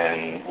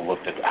 and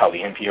looked at how the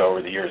MPO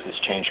over the years has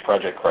changed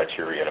project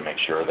criteria to make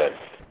sure that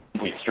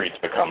Complete Streets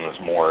becomes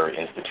more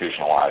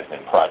institutionalized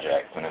in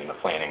projects and in the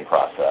planning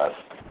process.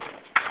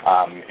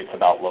 It's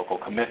about local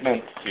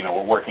commitments.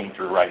 We're working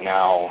through right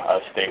now a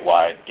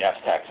statewide gas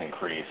tax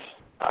increase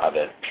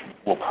that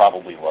will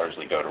probably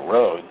largely go to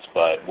roads,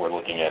 but we're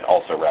looking at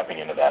also wrapping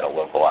into that a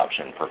local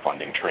option for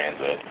funding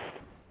transit.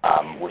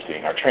 We're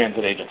seeing our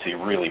transit agency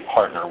really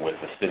partner with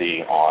the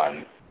city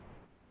on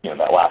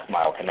that last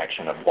mile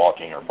connection of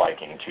walking or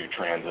biking to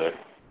transit.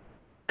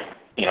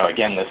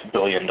 Again, this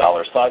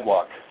billion-dollar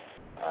sidewalk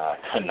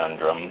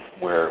conundrum,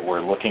 where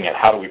we're looking at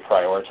how do we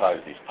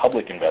prioritize these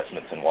public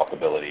investments in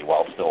walkability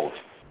while still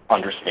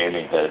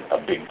understanding that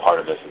a big part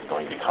of this is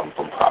going to come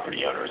from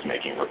property owners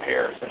making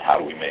repairs, and how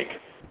do we make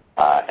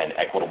an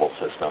equitable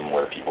system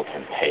where people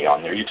can pay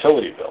on their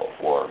utility bill,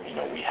 or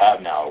we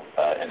have now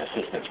an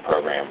assistance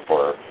program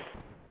for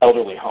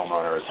elderly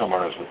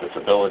homeowners with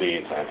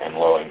disabilities, and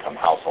low-income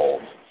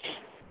households.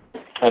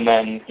 And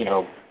then,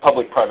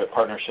 public-private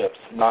partnerships,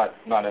 not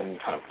in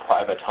kind of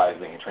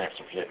privatizing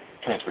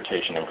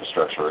transportation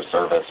infrastructure or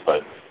service,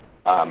 but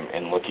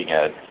in looking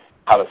at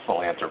how does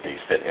philanthropy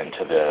fit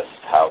into this?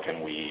 How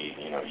can we,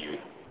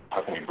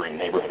 how can we bring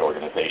neighborhood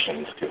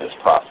organizations to this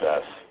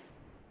process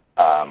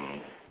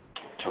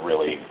to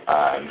really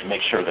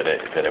make sure that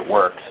it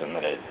works and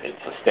that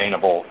it's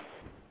sustainable,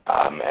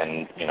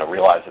 and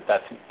realize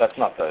that that's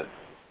not the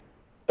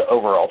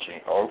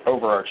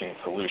overarching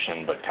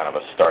solution, but kind of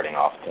a starting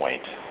off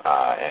point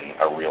and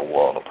a real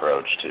world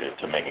approach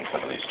to making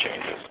some of these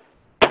changes.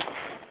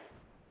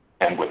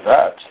 And with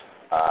that,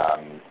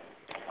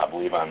 I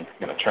believe I'm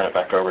going to turn it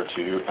back over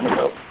to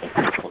Emiko.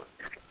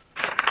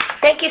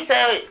 Thank you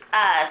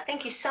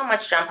so much,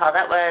 John Paul.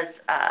 That was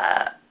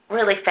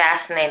really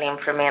fascinating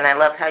for me, and I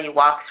love how you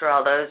walk through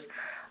all those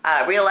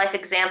real-life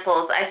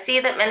examples. I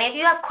see that many of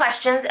you have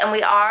questions, and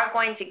we are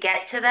going to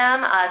get to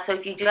them. So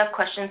if you do have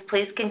questions,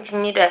 please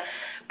continue to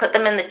put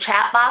them in the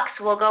chat box.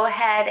 We'll go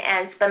ahead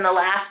and spend the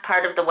last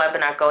part of the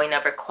webinar going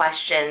over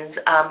questions.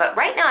 But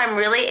right now I'm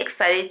really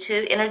excited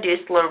to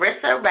introduce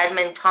Larissa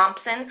Redmond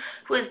Thompson,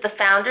 who is the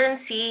founder and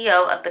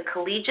CEO of the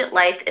Collegiate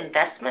Life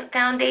Investment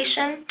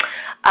Foundation,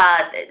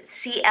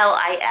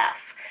 CLIF.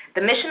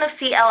 The mission of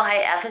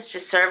CLIF is to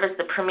serve as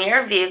the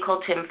premier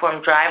vehicle to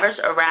inform drivers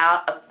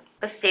around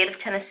the state of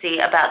Tennessee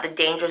about the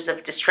dangers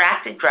of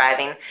distracted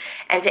driving,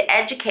 and to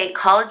educate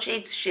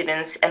college-age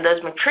students and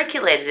those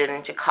matriculated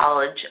into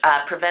college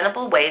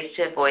preventable ways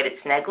to avoid its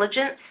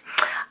negligence.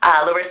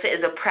 Larissa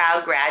is a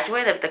proud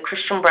graduate of the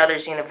Christian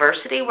Brothers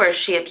University, where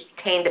she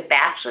obtained a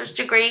bachelor's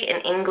degree in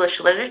English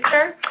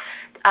literature.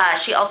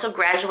 She also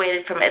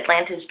graduated from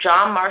Atlanta's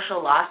John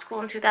Marshall Law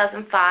School in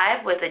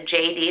 2005 with a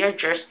JD, or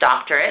Juris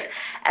Doctorate,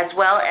 as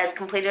well as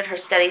completed her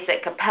studies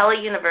at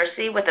Capella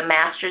University with a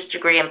master's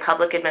degree in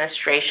public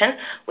administration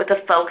with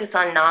a focus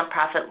on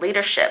nonprofit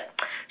leadership.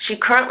 She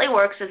currently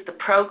works as the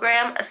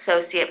program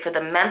associate for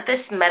the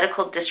Memphis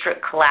Medical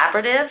District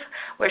Collaborative,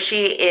 where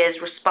she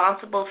is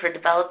responsible for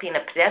developing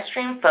a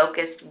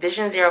pedestrian-focused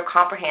Vision Zero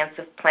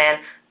comprehensive plan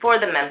for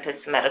the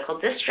Memphis Medical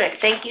District.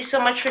 Thank you so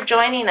much for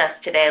joining us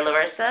today,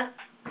 Larissa.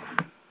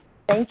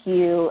 Thank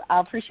you. I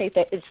appreciate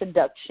that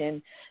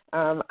introduction.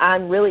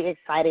 I'm really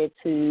excited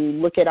to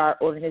look at our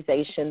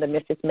organization, the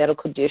Memphis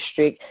Medical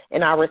District,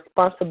 and our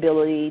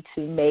responsibility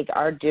to make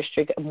our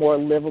district a more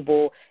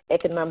livable,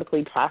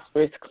 economically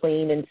prosperous,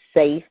 clean, and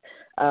safe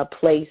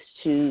place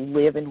to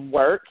live and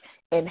work,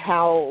 and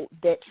how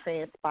that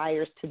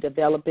transpires to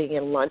developing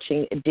and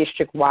launching a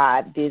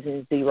district-wide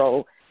Vision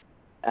Zero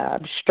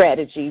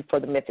strategy for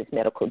the Memphis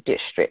Medical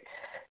District.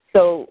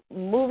 So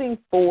moving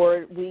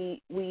forward,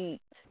 we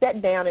sat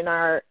down, and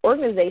our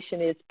organization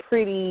is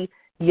pretty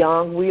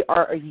young. We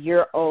are a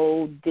year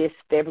old this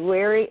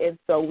February, and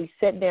so we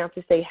sat down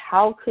to say,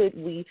 how could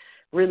we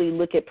really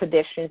look at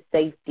pedestrian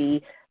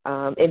safety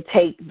and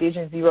take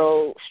Vision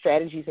Zero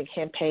strategies and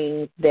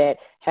campaigns that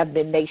have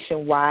been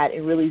nationwide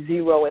and really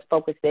zero and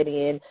focus that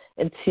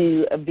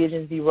into a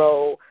Vision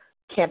Zero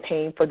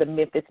campaign for the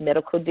Memphis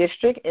Medical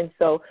District. And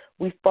so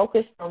we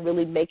focused on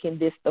really making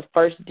this the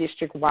first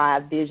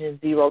district-wide Vision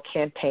Zero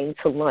campaign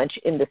to launch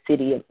in the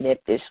city of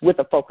Memphis with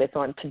a focus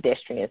on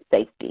pedestrian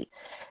safety.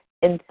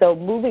 And so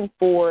moving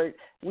forward,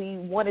 we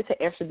wanted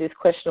to answer this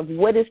question of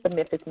what is the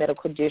Memphis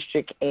Medical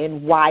District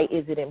and why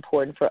is it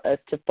important for us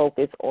to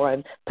focus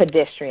on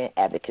pedestrian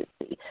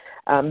advocacy.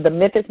 The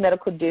Memphis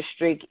Medical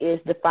District is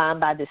defined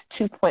by this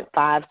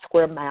 2.5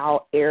 square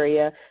mile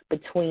area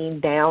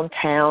between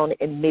downtown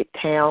and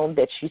midtown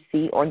that you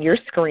see on your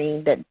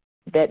screen,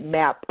 that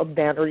map of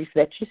boundaries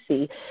that you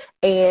see.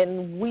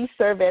 And we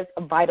serve as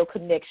a vital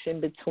connection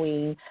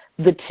between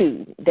the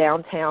two,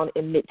 downtown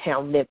and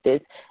midtown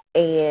Memphis.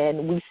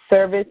 And we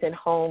service and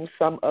home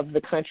some of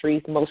the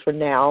country's most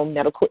renowned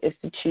medical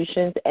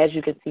institutions. As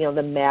you can see on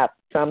the map,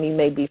 some you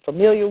may be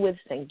familiar with: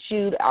 St.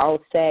 Jude,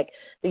 ALSAC,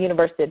 the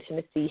University of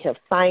Tennessee Health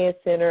Science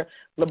Center,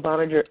 Le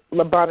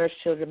Bonheur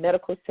Children's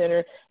Medical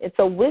Center. And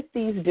so with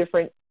these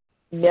different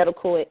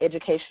medical and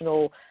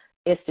educational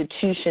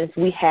institutions,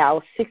 we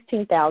have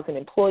 16,000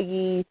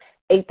 employees,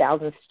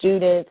 8,000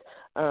 students,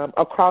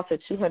 across a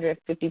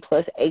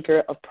 250-plus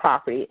acre of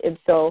property. And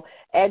so,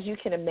 as you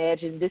can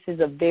imagine, this is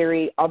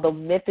although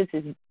Memphis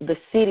the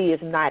city is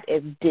not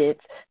as dense,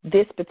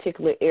 this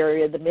particular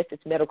area, the Memphis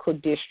Medical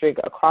District,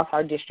 across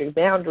our district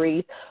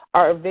boundaries,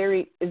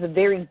 is a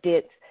very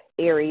dense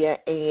area.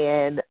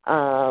 And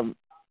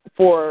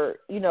for,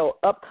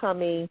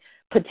 upcoming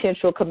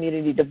potential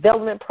community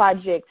development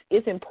projects,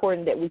 it's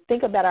important that we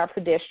think about our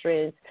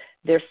pedestrians,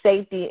 their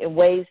safety, in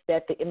ways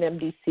that the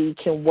MMDC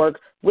can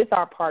work with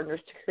our partners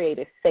to create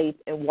a safe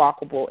and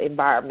walkable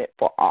environment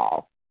for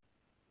all.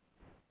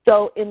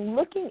 So in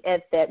looking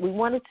at that, we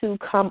wanted to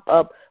come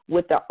up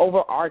with the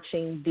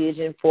overarching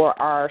vision for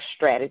our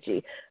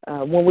strategy.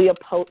 When we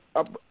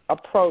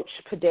approach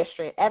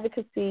pedestrian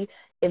advocacy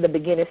in the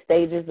beginning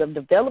stages of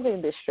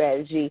developing this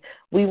strategy,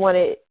 we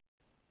wanted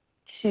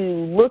to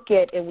look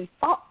at, and we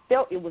felt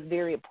it was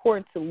very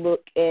important to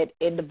look at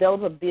and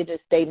develop a vision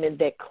statement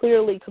that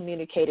clearly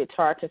communicated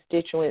to our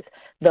constituents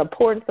the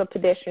importance of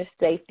pedestrian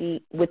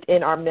safety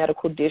within our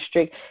medical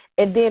district,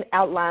 and then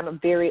outline a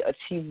very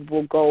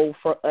achievable goal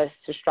for us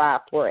to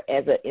strive for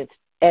as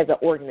an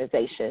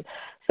organization.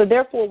 So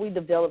therefore, we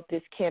developed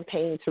this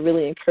campaign to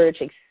really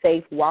encourage a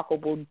safe,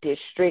 walkable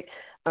district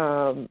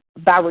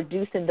by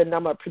reducing the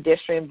number of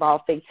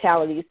pedestrian-involved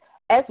fatalities,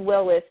 as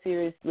well as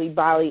seriously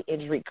bodily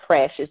injury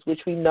crashes, which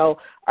we know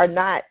are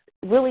not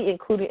really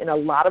included in a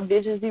lot of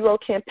Vision Zero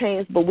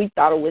campaigns, but we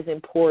thought it was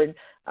important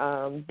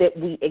that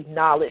we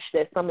acknowledge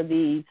that some of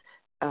these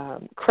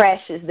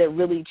crashes that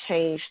really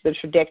change the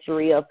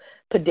trajectory of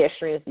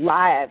pedestrians'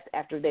 lives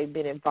after they've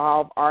been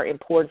involved are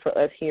important for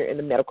us here in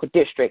the medical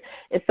district.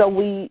 And so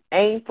we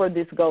aim for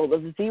this goal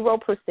of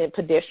 0%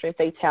 pedestrian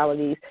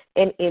fatalities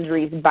and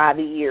injuries by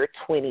the year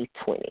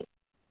 2020.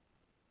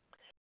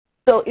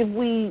 So if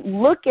we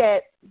look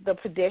at the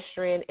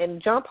pedestrian, and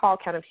John Paul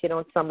kind of hit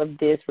on some of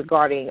this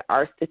regarding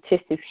our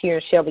statistics here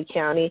in Shelby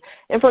County,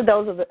 and for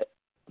those that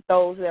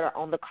are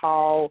on the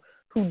call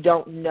who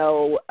don't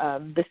know,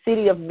 the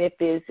city of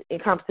Memphis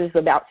encompasses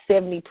about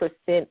 70%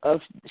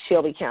 of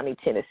Shelby County,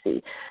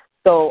 Tennessee.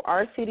 So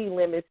our city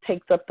limits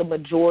takes up the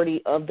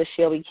majority of the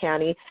Shelby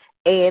County,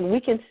 and we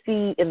can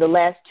see in the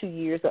last 2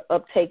 years an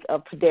uptake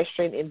of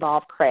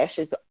pedestrian-involved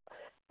crashes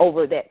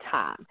over that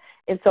time.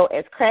 And so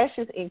as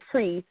crashes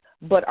increase,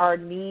 but our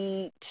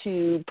need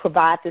to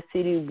provide the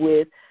city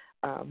with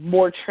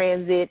more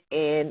transit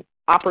and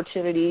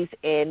opportunities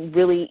and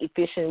really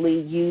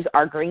efficiently use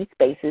our green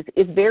spaces,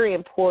 is very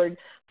important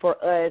for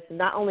us,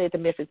 not only in the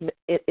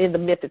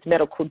Memphis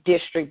Medical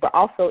District, but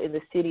also in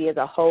the city as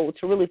a whole,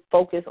 to really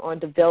focus on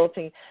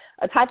developing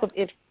a type of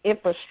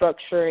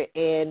infrastructure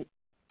and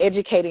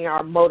educating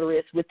our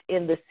motorists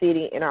within the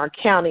city and our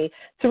county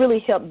to really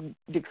help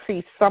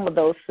decrease some of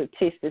those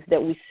statistics that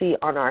we see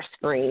on our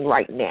screen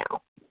right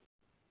now.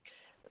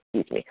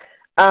 Excuse me.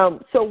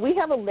 So we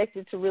have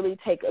elected to really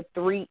take a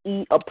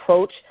 3E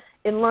approach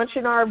in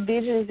launching our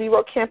Vision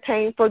Zero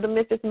campaign for the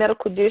Memphis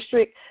Medical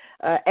District.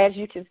 As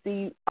you can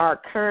see, our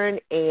current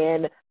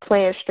and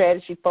planned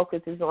strategy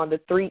focuses on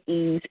the 3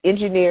 E's: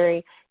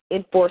 engineering,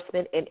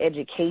 enforcement, and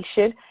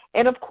education.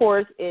 And of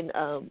course, in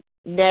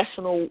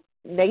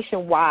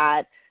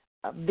nationwide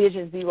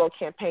Vision Zero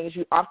campaigns,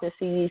 you often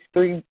see these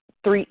three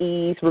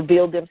E's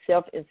reveal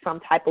themselves in some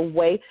type of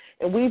way.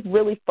 And we've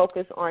really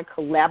focused on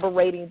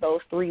collaborating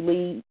those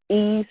 3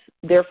 E's,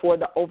 therefore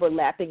the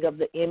overlapping of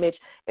the image,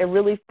 and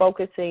really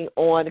focusing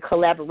on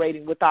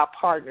collaborating with our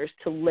partners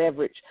to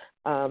leverage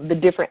the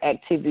different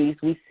activities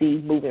we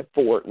see moving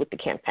forward with the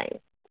campaign.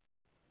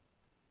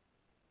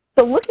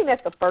 So looking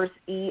at the first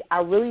E, I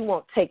really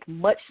won't take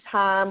much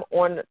time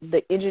on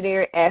the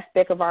engineering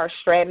aspect of our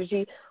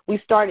strategy. We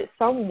started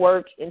some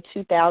work in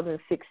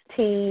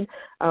 2016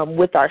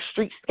 with our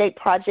streetscape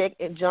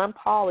project, and John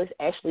Paul is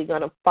actually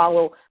going to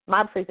follow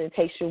my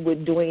presentation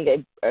with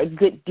doing a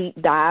good deep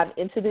dive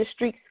into this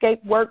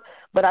streetscape work.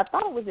 But I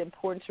thought it was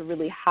important to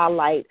really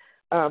highlight,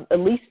 at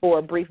least for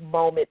a brief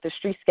moment, the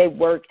streetscape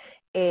work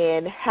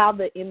and how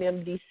the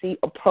MMDC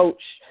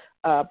approached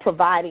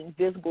providing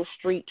visible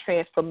street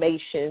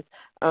transformations,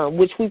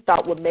 which we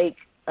thought would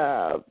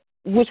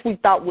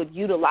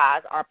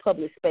utilize our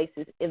public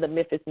spaces in the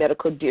Memphis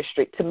Medical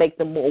District to make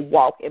them more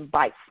walk and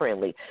bike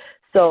friendly.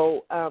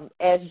 So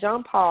as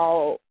John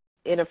Paul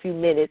in a few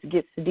minutes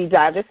gets to deep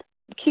dive, just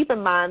keep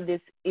in mind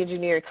this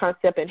engineering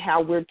concept and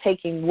how we're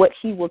taking what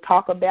he will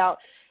talk about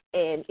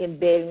and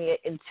embedding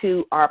it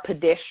into our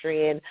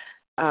pedestrian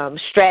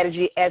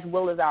strategy, as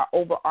well as our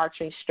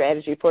overarching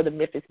strategy for the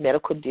Memphis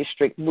Medical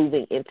District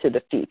moving into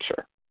the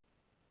future.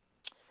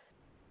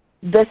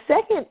 The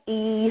second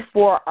E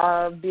for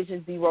our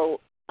Vision Zero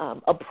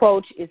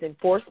approach is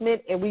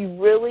enforcement, and we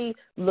really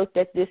looked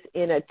at this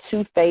in a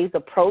two-phase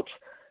approach.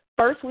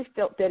 First, we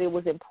felt that it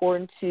was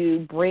important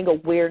to bring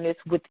awareness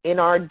within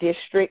our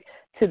district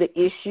to the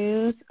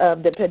issues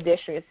that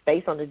pedestrians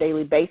face on a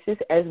daily basis,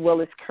 as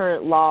well as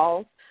current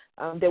laws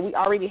that we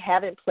already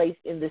have in place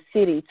in the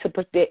city to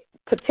protect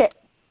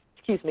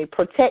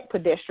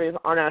pedestrians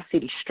on our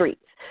city streets.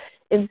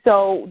 And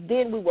so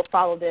then we will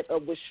follow that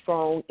up with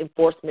strong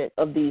enforcement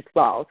of these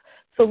laws.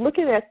 So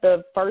looking at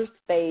the first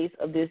phase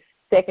of this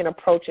second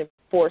approach,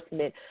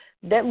 enforcement,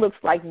 that looks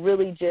like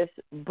really just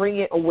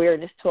bringing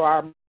awareness to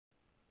our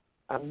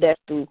that's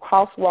through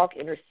crosswalk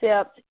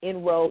intercepts,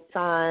 in-road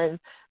signs,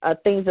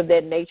 things of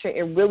that nature,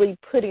 and really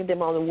putting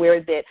them on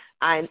aware that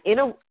I'm in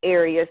an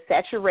area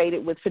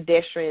saturated with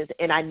pedestrians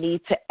and I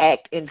need to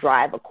act and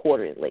drive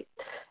accordingly.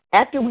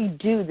 After we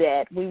do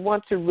that, we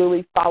want to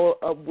really follow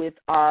up with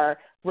our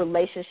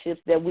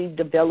relationships that we've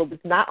developed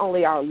with not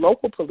only our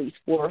local police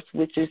force,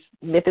 which is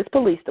Memphis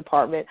Police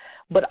Department,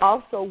 but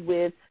also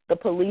with the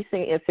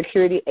policing and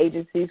security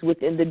agencies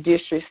within the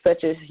district,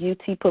 such as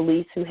UT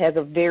Police, who has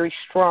a very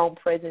strong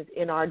presence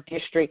in our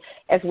district,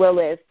 as well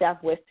as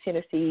Southwest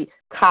Tennessee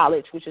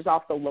College, which is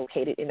also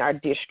located in our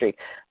district.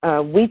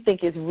 We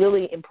think it's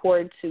really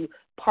important to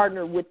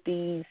partner with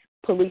these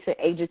policing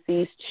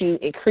agencies to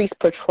increase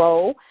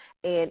patrol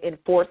and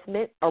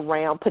enforcement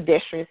around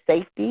pedestrian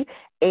safety,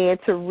 and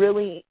to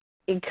really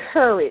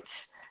encourage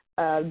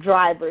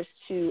drivers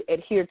to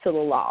adhere to the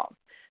laws.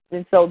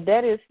 And so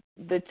that is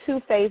the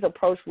two-phase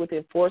approach with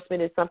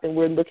enforcement is something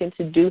we're looking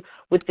to do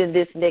within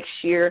this next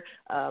year,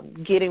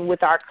 getting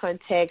with our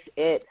contacts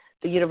at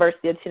the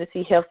University of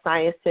Tennessee Health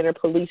Science Center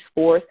Police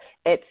Force,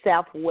 at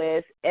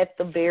Southwest, at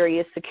the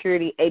various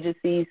security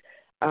agencies,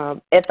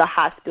 at the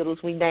hospitals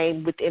we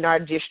named within our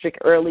district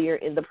earlier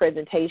in the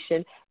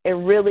presentation,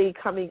 and really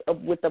coming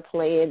up with a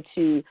plan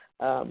to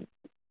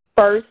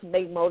first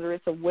make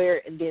motorists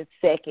aware, and then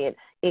second,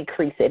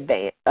 increase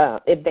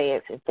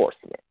advance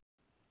enforcement.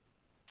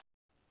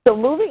 So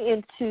moving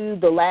into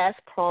the last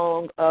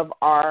prong of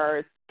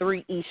our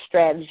 3E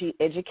strategy,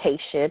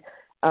 education,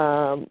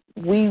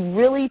 we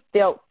really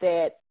felt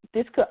that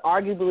this could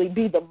arguably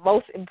be the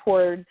most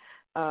important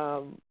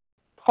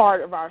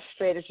part of our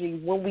strategy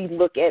when we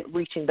look at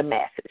reaching the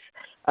masses.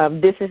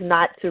 This is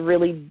not to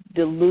really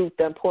dilute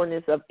the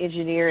importance of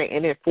engineering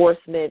and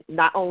enforcement,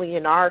 not only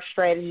in our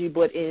strategy,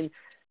 but in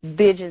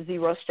Vision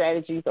Zero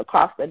strategies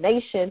across the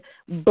nation,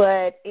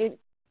 but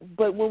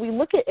when we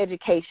look at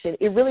education,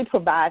 it really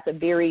provides a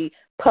very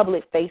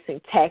public-facing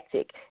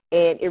tactic,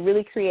 and it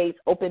really creates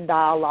open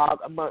dialogue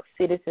amongst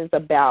citizens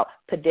about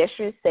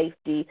pedestrian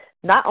safety,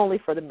 not only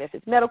for the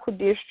Memphis Medical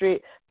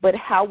District, but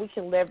how we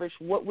can leverage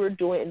what we're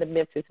doing in the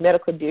Memphis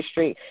Medical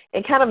District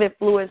and kind of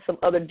influence some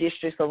other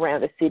districts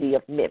around the city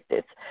of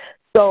Memphis.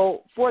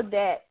 So for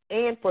that,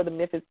 and for the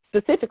Memphis,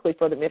 specifically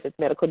for the Memphis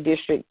Medical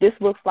District, this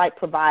looks like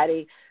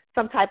providing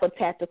some type of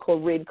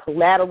tactical written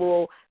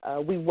collateral.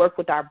 We work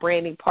with our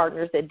branding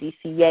partners at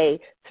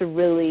DCA to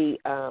really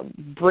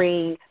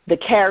bring the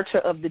character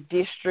of the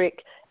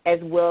district, as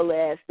well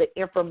as the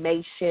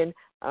information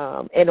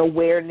and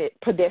awareness,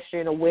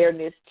 pedestrian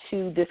awareness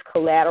to this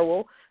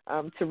collateral,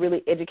 to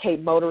really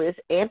educate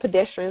motorists and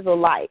pedestrians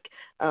alike.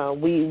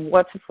 We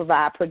want to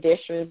provide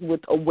pedestrians with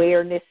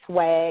awareness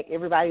swag.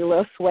 Everybody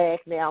loves swag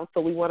now,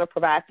 so we want to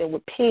provide them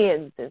with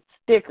pins and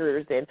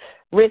stickers and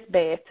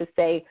wristbands to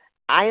say,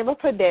 I am a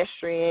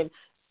pedestrian.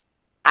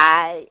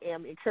 I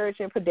am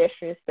encouraging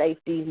pedestrian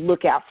safety.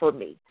 Look out for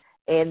me.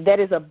 And that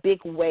is a big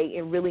way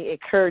in really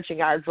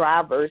encouraging our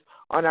drivers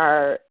on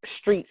our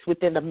streets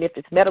within the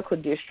Memphis Medical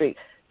District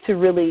to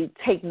really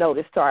take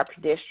notice to our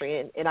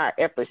pedestrian and our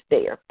efforts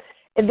there.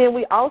 And then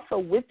we also,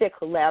 with that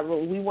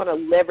collateral, we want to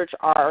leverage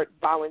our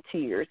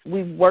volunteers.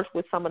 We've worked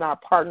with some of our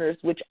partners,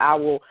 which I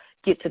will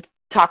get to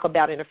talk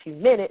about in a few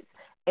minutes.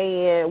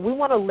 And we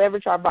want to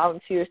leverage our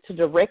volunteers to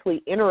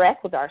directly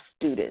interact with our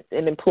students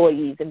and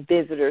employees and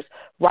visitors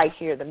right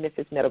here in the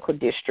Memphis Medical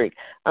District.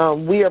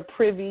 We are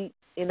privy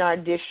in our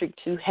district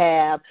to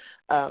have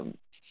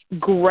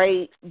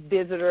great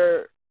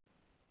visitor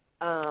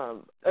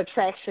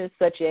attractions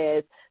such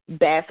as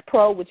Bass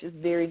Pro, which is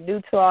very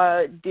new to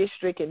our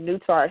district and new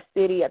to our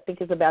city. I think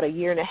it's about 1.5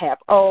 years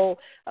old.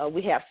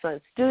 We have Sun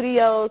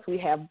Studios, we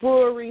have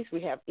breweries,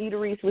 we have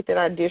eateries within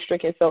our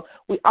district, and so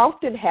we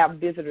often have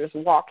visitors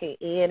walking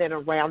in and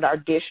around our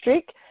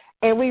district,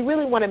 and we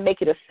really want to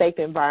make it a safe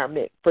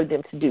environment for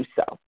them to do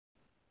so.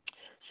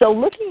 So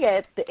looking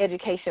at the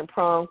education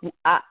prong,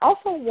 I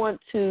also want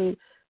to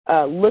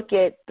look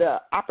at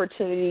the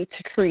opportunity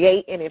to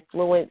create and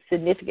influence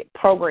significant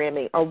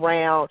programming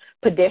around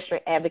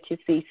pedestrian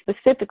advocacy,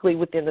 specifically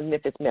within the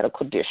Memphis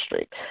Medical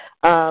District.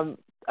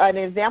 an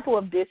example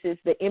of this is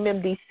the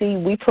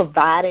MMDC. We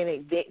provide an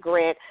event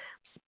grant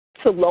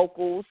to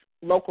local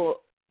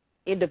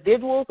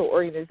individuals or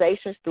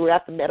organizations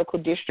throughout the medical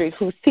district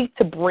who seek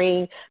to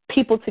bring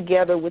people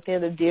together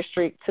within the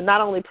district to not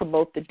only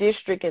promote the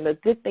district and the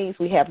good things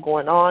we have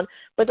going on,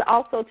 but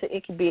also to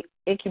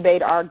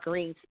incubate our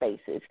green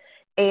spaces.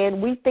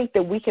 And we think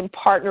that we can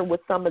partner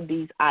with some of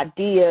these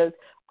ideas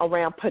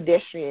around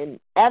pedestrian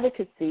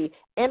advocacy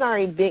and our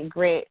event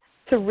grant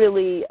to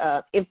really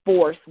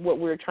enforce what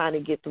we're trying to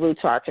get through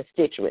to our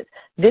constituents.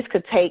 This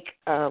could take,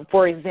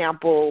 for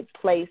example,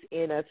 place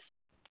in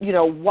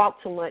a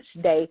walk to lunch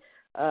day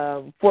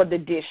for the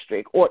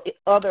district or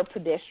other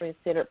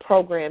pedestrian-centered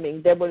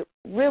programming that would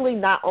really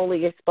not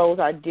only expose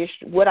our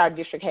district, what our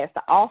district has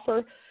to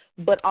offer,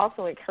 but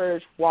also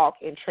encourage walk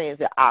and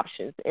transit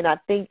options. And I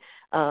think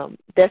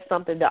that's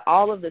something that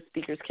all of the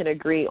speakers can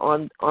agree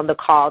on the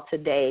call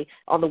today,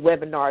 on the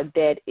webinar,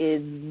 that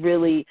is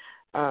really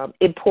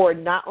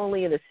important not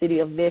only in the city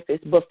of Memphis,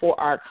 but for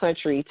our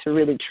country to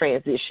really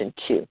transition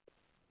to.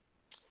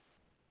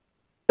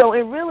 So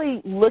in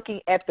really looking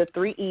at the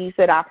 3 E's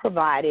that I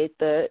provided,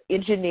 the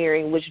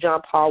engineering, which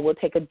John Paul will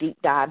take a deep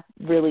dive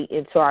really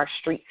into our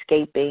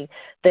streetscaping,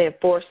 the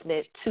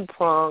enforcement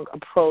 2-prong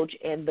approach,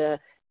 and the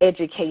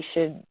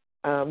education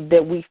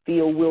that we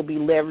feel we'll be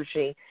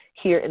leveraging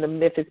here in the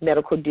Memphis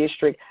Medical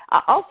District.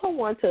 I also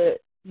want to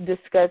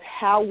discuss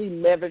how we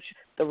leverage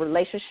the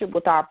relationship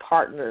with our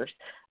partners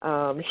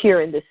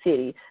here in the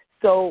city.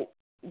 So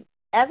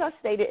as I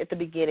stated at the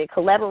beginning,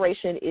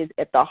 collaboration is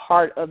at the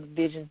heart of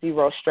Vision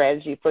Zero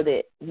strategy for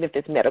the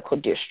Memphis Medical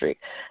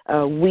District.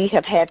 We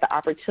have had the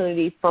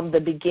opportunity from the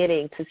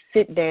beginning to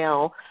sit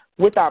down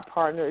with our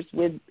partners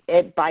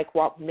at Bike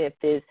Walk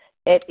Memphis,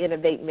 at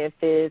Innovate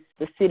Memphis,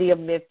 the City of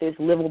Memphis,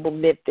 Livable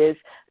Memphis,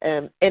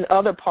 and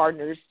other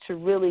partners to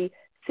really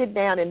sit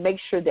down and make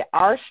sure that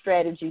our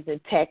strategies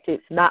and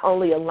tactics not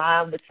only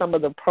align with some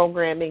of the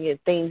programming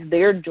and things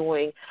they're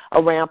doing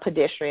around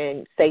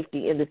pedestrian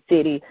safety in the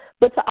city,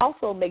 but to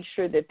also make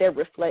sure that that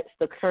reflects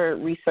the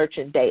current research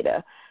and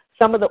data.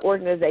 Some of the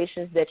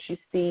organizations that you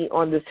see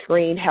on the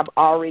screen have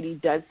already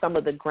done some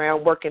of the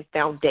groundwork and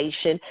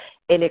foundation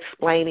in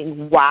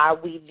explaining why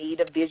we need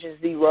a Vision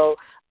Zero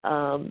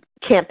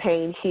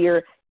campaign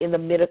here in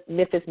the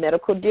Memphis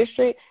Medical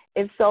District.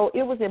 And so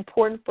it was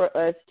important for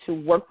us to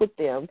work with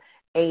them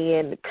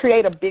and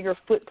create a bigger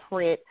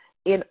footprint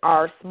in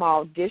our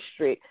small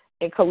district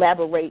and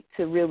collaborate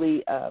to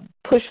really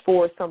push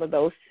forward some of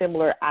those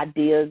similar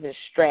ideas and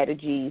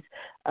strategies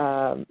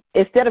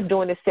instead of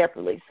doing it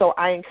separately. So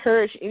I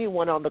encourage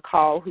anyone on the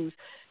call who's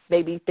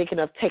maybe thinking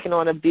of taking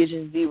on a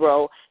Vision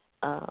Zero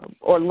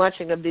or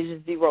launching a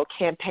Vision Zero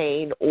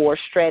campaign or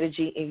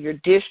strategy in your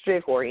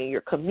district or in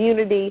your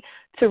community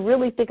to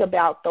really think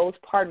about those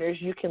partners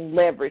you can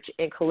leverage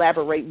and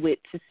collaborate with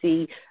to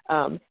see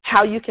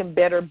how you can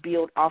better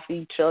build off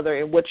each other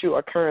and what you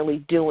are currently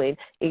doing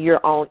in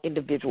your own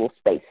individual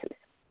spaces.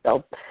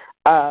 So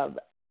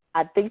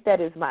I think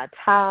that is my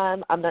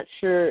time. I'm not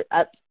sure.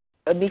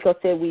 Amiko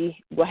said we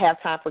will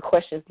have time for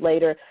questions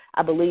later.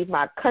 I believe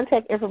my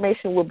contact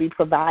information will be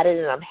provided,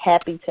 and I'm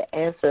happy to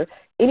answer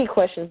any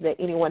questions that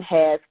anyone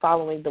has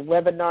following the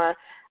webinar.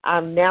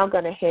 I'm now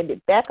going to hand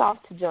it back off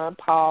to John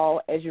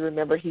Paul. As you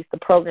remember, he's the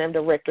program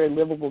director at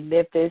Livable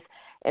Memphis,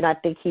 and I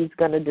think he's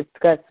going to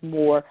discuss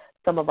more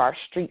some of our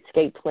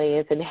streetscape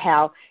plans and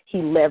how he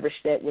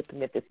leveraged that with the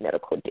Memphis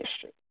Medical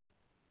District.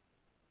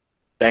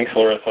 Thanks,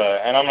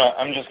 Larissa. And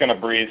I'm just going to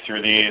breeze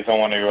through these. I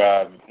want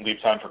to leave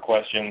time for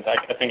questions.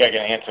 I think I can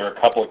answer a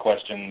couple of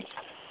questions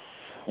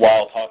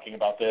while talking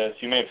about this.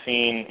 You may have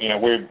seen,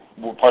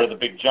 we're part of the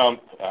Big Jump,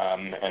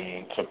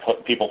 and so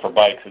People for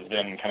Bikes has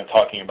been kind of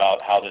talking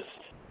about how this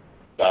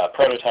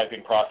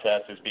prototyping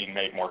process is being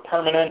made more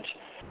permanent.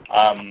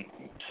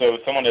 So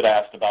someone had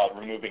asked about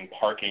removing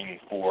parking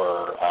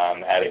for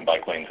adding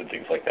bike lanes and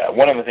things like that.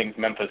 One of the things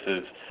Memphis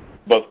is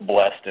both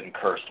blessed and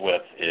cursed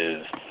with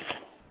is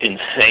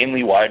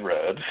insanely wide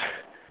roads,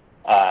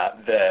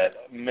 that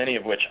many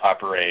of which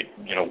operate,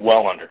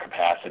 well under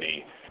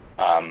capacity.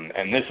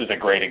 And this is a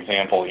great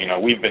example.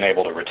 We've been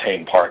able to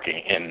retain parking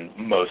in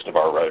most of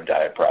our road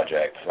diet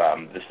projects.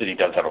 The city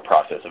does have a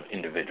process of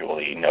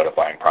individually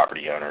notifying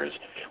property owners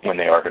when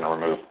they are going to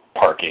remove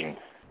parking,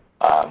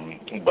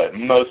 but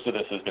most of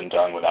this has been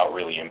done without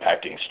really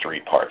impacting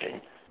street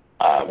parking.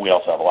 We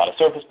also have a lot of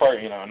surface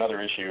parking,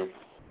 another issue.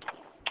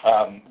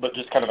 But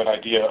just kind of an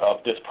idea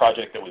of this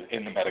project that was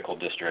in the medical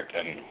district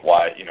and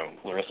why,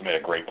 Larissa made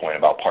a great point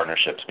about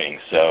partnerships being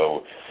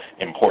so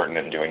important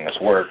in doing this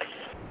work.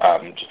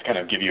 Just kind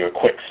of give you a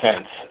quick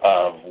sense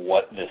of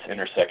what this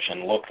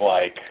intersection looked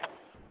like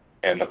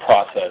and the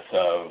process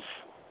of,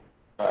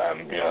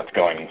 it's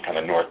going kind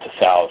of north to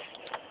south.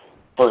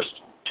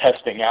 First,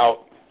 testing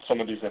out some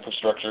of these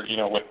infrastructure,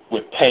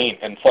 with paint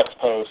and flex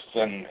posts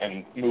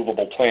and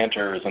movable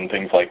planters and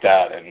things like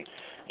that, and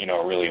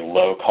a really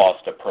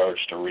low-cost approach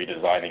to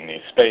redesigning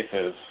these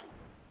spaces.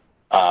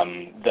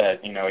 that,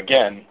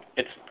 again,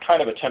 it's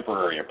kind of a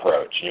temporary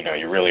approach.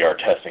 You really are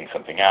testing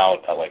something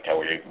out. I like how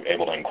we were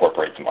able to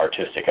incorporate some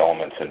artistic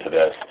elements into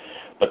this.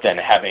 But then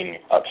having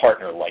a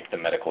partner like the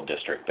medical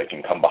district that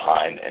can come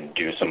behind and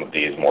do some of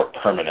these more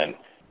permanent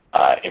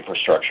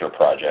infrastructure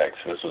projects.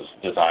 This was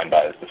designed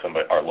by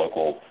our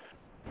local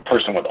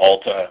person with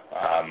Alta.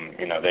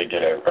 They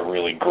did a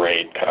really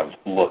great kind of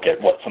look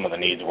at what some of the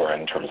needs were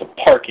in terms of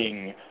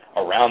parking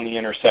around the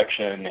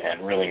intersection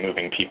and really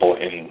moving people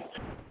in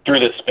through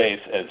this space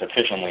as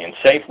efficiently and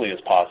safely as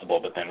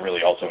possible, but then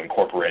really also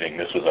incorporating,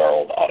 this was our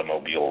old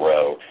automobile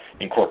row,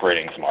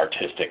 incorporating some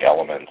artistic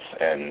elements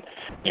and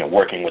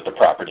working with the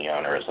property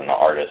owners and the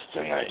artists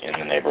in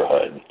the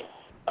neighborhood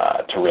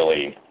to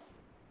really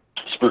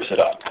spruce it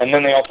up. And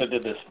then they also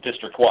did this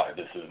district-wide.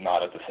 This is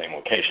not at the same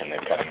location.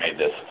 They've kind of made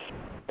this,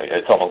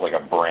 it's almost like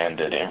a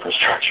branded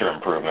infrastructure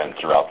improvement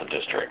throughout the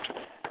district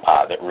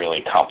that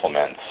really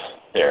complements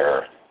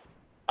their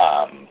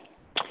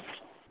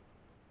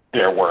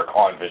work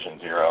on Vision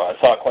Zero. I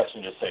saw a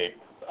question just say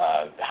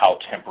how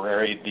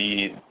temporary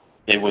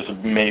it was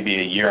maybe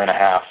a year and a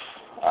half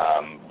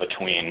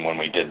between when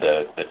we did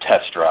the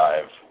test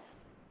drive,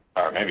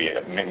 or maybe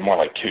more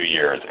like 2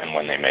 years, and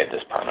when they made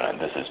this permanent.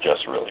 This has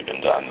just really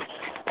been done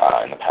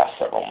in the past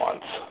several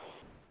months.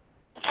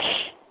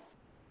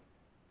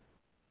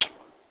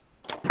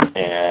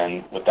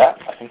 And with that,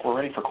 I think we're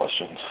ready for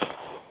questions.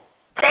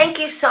 Thank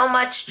you so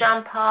much,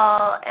 John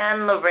Paul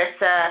and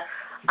Larissa.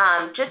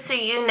 Just so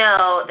you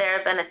know, there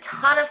have been a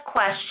ton of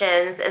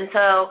questions, and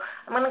so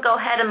I'm going to go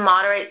ahead and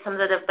moderate some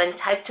that have been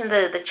typed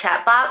into the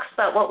chat box.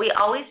 But what we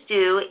always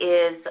do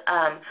is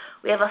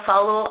we have a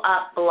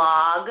follow-up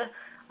blog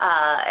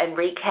and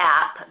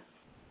recap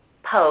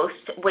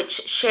post, which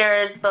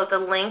shares both a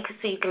link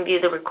so you can view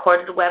the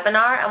recorded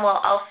webinar, and we'll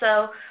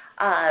also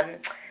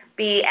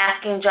be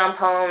asking John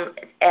Paul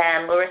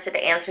and Larissa to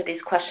answer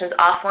these questions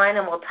offline,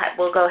 and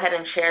we'll go ahead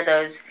and share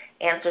those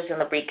answers in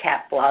the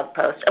recap blog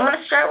post. I'm going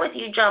to start with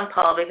you, John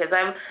Paul, because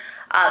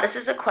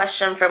this is a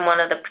question from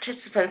one of the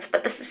participants,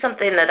 but this is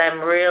something that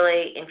I'm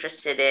really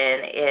interested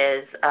in,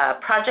 is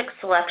project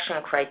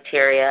selection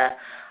criteria.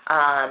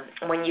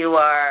 When you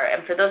are,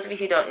 and for those of you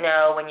who don't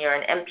know, when you're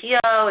an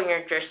MPO in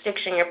your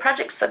jurisdiction, your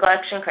project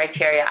selection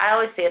criteria, I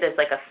always see it as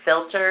like a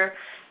filter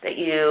that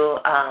you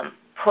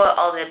put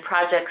all the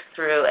projects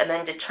through and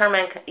then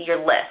determine your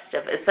list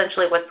of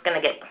essentially what's going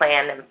to get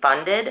planned and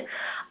funded.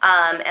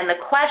 And the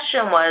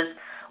question was,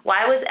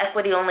 why was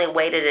equity only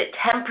weighted at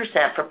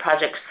 10% for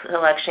project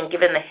selection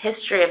given the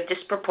history of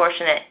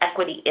disproportionate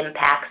equity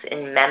impacts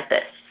in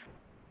Memphis?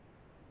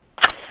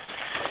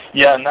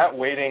 Yeah, and that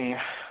weighting,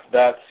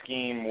 that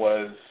scheme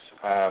was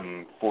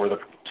for the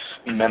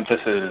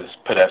Memphis's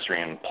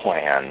pedestrian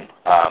plan.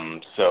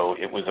 So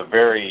it was a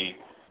very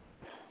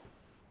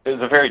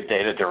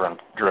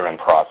data-driven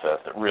process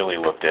that really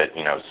looked at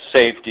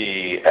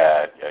safety,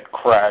 at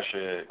crash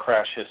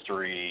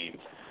history,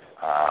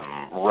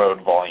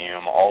 road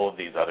volume, all of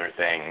these other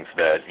things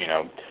that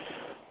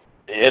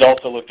it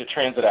also looked at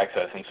transit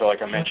access. And so,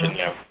 like I mentioned,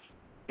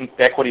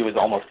 equity was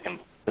almost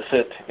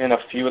implicit in a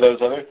few of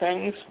those other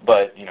things,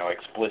 but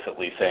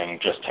explicitly saying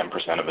just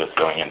 10% of this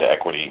going into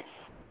equity.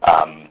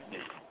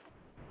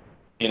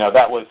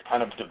 That was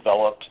kind of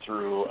developed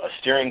through a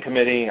steering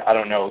committee. I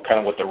don't know kind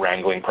of what the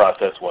wrangling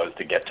process was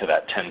to get to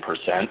that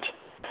 10%.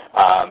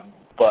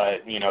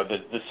 But,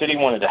 the city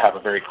wanted to have a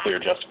very clear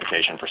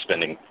justification for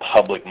spending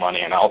public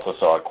money. And I also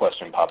saw a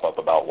question pop up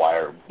about why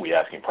are we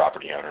asking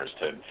property owners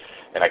to,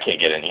 and I can't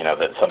get in,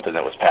 that's something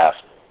that was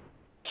passed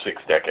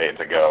 6 decades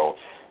ago.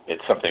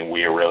 It's something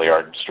we really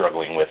are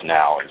struggling with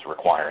now, is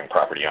requiring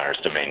property owners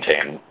to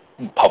maintain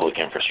public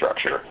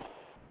infrastructure.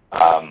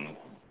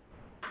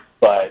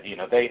 But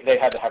they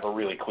had to have a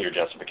really clear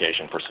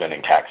justification for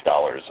spending tax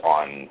dollars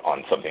on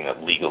something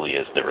that legally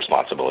is the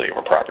responsibility of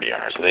a property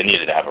owner. So they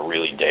needed to have a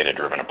really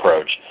data-driven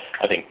approach.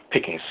 I think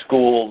picking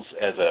schools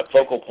as a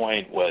focal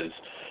point was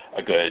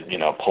a good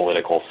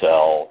political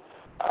sell.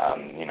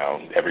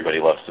 Everybody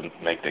loves to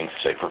make things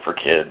safer for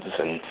kids,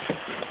 and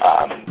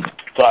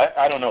so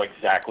I don't know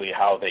exactly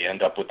how they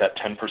end up with that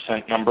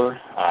 10% number.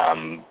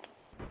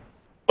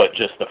 But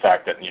just the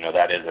fact that,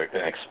 that is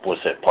an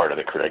explicit part of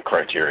the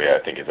criteria,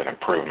 I think, is an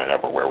improvement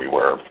over where we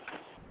were,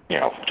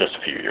 just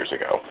a few years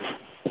ago.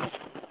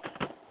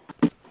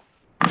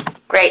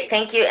 Great,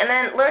 thank you. And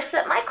then,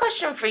 Larissa, my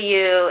question for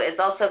you is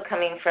also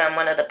coming from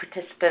one of the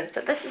participants.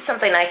 This is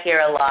something I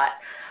hear a lot.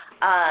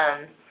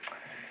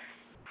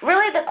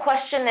 Really, the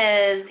question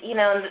is,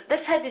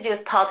 this had to do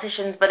with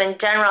politicians, but in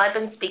general, I've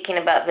been speaking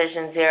about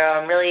Vision Zero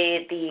and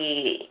really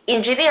the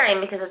engineering,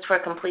 because it's where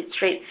Complete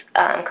Streets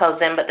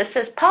comes in. But this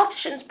says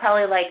politicians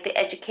probably like the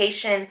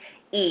education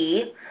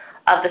E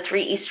of the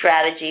 3E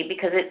strategy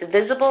because it's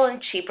visible and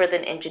cheaper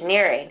than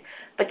engineering.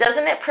 But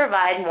doesn't it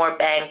provide more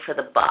bang for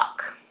the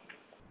buck?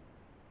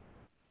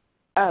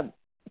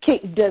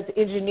 Does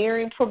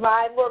engineering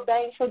provide more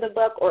bang for the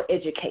buck, or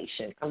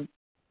education?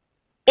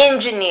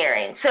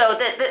 Engineering. So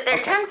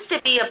there tends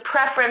to be a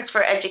preference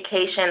for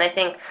education. I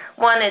think,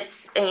 one,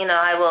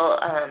 I will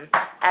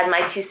add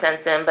my 2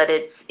 cents in, but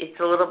it's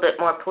a little bit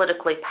more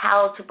politically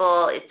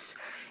palatable. It's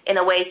in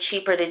a way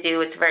cheaper to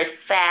do. It's very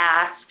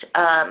fast,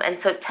 and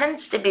so it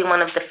tends to be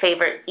one of the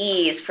favorite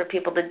E's for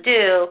people to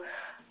do.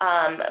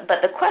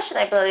 But the question,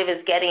 I believe,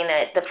 is getting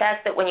at the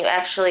fact that when you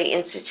actually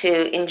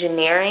institute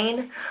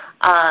engineering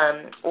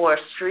or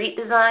street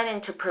design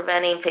into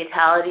preventing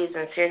fatalities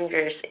and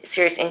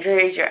serious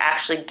injuries, you're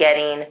actually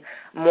getting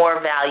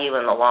more value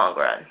in the long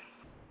run.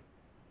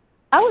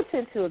 I would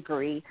tend to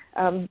agree.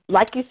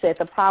 Like you said,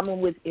 the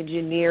problem with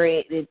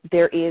engineering is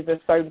there is a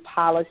certain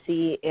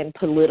policy and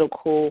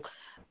political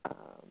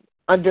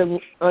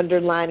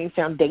underlining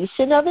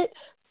foundation of it.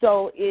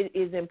 So it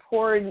is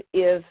important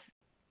if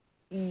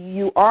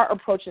you are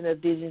approaching a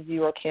Vision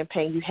Zero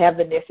campaign, you have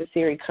the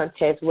necessary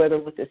contacts, whether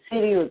with the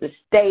city or the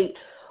state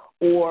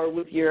or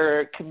with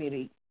your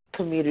community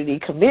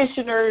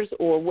commissioners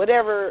or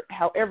whatever,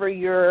 however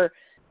your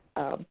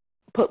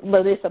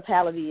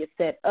municipality is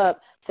set up,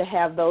 to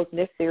have those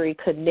necessary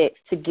connects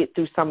to get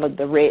through some of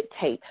the red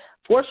tape.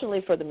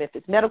 Fortunately for the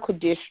Memphis Medical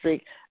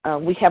District,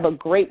 we have a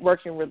great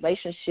working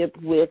relationship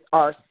with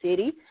our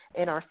city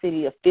and our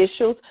city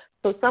officials.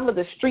 So some of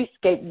the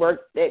streetscape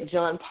work that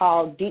John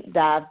Paul deep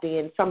dived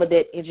in, some of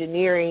that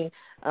engineering,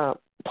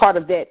 part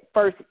of that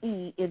first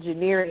E,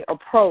 engineering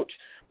approach,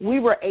 we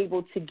were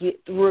able to get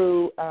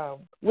through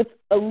with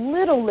a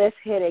little less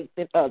headache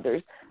than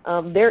others.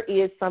 There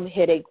is some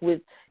headache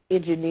with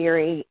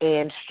engineering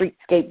and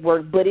streetscape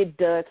work, but it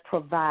does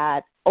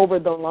provide, over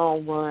the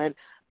long run,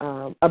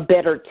 a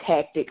better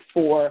tactic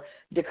for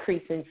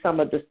decreasing some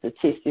of the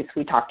statistics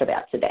we talked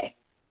about today.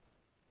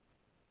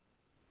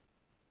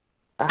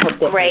 I hope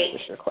that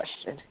answers your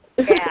question.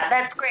 Yeah,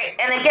 that's great.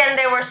 And again,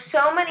 there were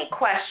so many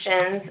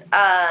questions,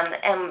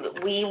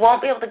 and we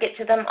won't be able to get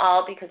to them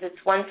all because it's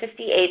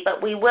 1:58,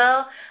 but we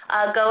will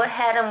go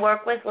ahead and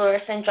work with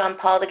Larissa and John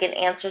Paul to get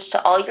answers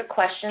to all your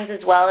questions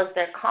as well as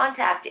their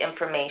contact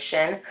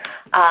information.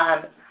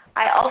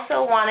 I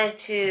also wanted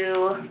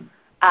to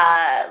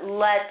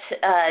let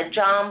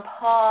John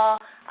Paul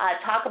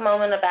talk a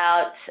moment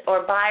about,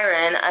 or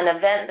Byron, an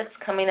event that's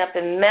coming up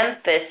in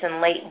Memphis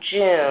in late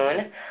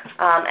June,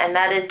 and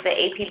that is the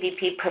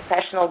APBP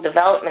Professional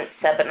Development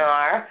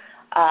Seminar.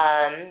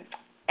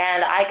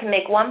 And I can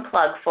make one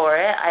plug for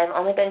it. I've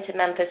only been to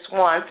Memphis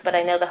once, but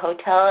I know the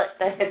hotel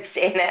that it's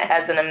in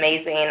has an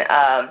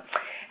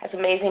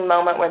amazing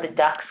moment where the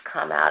ducks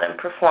come out and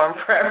perform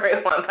for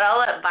everyone. But I'll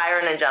let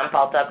Byron and John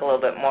Paul talk a little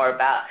bit more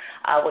about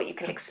what you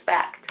can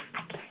expect.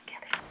 I can't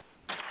get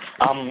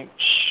it.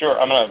 Sure.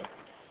 I'm going to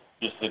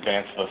just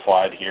advance the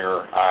slide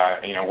here.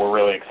 We're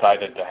really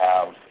excited to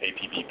have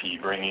APBP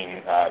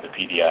bringing the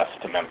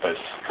PDS to Memphis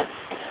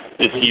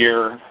this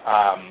year.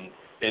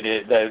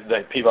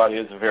 The Peabody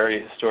is a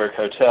very historic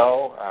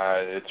hotel.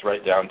 It's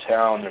right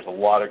downtown. There's a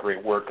lot of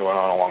great work going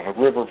on along the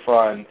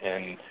riverfront,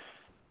 and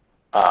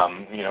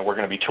we're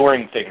going to be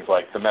touring things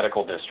like the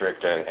medical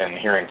district and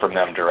hearing from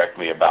them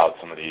directly about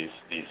some of these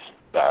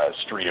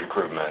street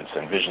improvements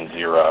and Vision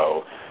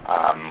Zero.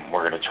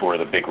 We're going to tour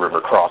the Big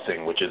River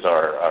Crossing, which is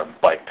our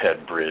bike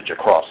ped bridge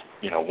across,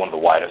 one of the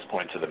widest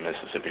points of the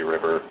Mississippi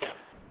River.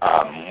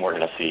 We're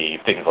going to see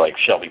things like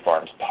Shelby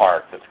Farms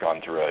Park that's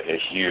gone through a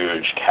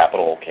huge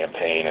capital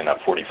campaign in a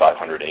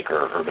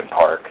 4,500-acre urban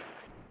park.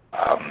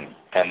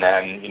 And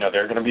then,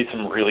 there are going to be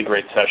some really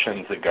great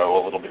sessions that go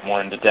a little bit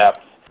more into depth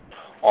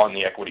on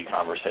the equity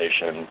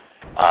conversation,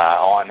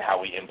 on how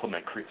we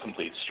implement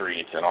complete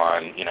streets, and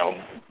on,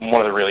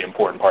 one of the really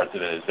important parts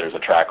of it is there's a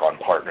track on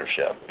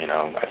partnership.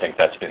 I think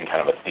that's been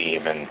kind of a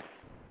theme, and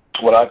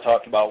what I've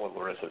talked about, what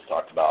Larissa's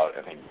talked about,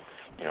 I think,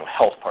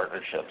 health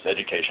partnerships,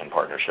 education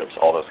partnerships,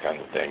 all those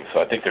kinds of things. So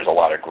I think there's a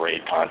lot of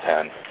great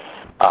content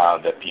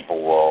that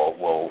people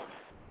will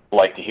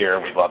like to hear,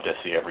 and we'd love to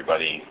see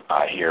everybody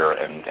here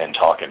and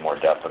talk in more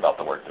depth about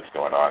the work that's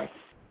going on.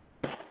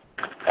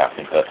 I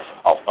think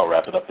I'll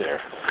wrap it up there.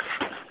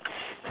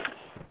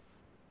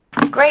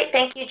 Great.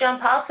 Thank you, John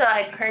Paul. So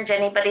I encourage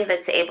anybody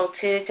that's able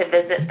to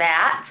visit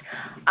that.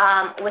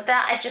 With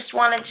that, I just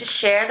wanted to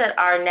share that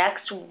our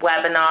next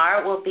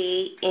webinar will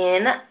be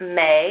in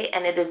May,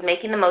 and it is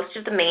Making the Most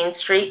of the Main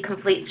Street,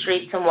 Complete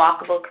Streets and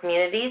Walkable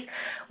Communities.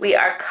 We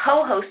are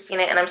co-hosting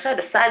it, and I'm sorry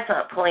the slide's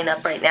not pulling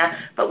up right now,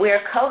 but we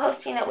are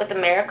co-hosting it with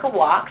America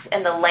Walks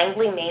and the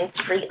Langley Main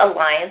Street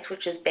Alliance,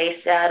 which is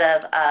based out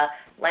of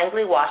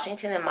Langley,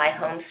 Washington, in my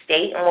home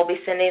state, and we'll be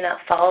sending out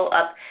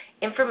follow-up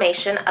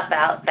information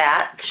about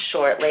that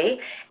shortly.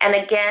 And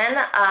again,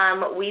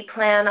 we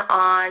plan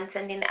on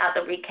sending out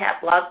the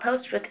recap blog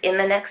post within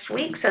the next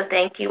week, so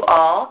thank you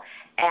all.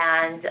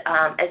 And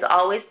as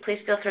always, please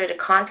feel free to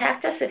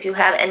contact us if you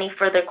have any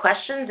further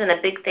questions, and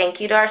a big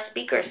thank you to our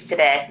speakers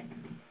today.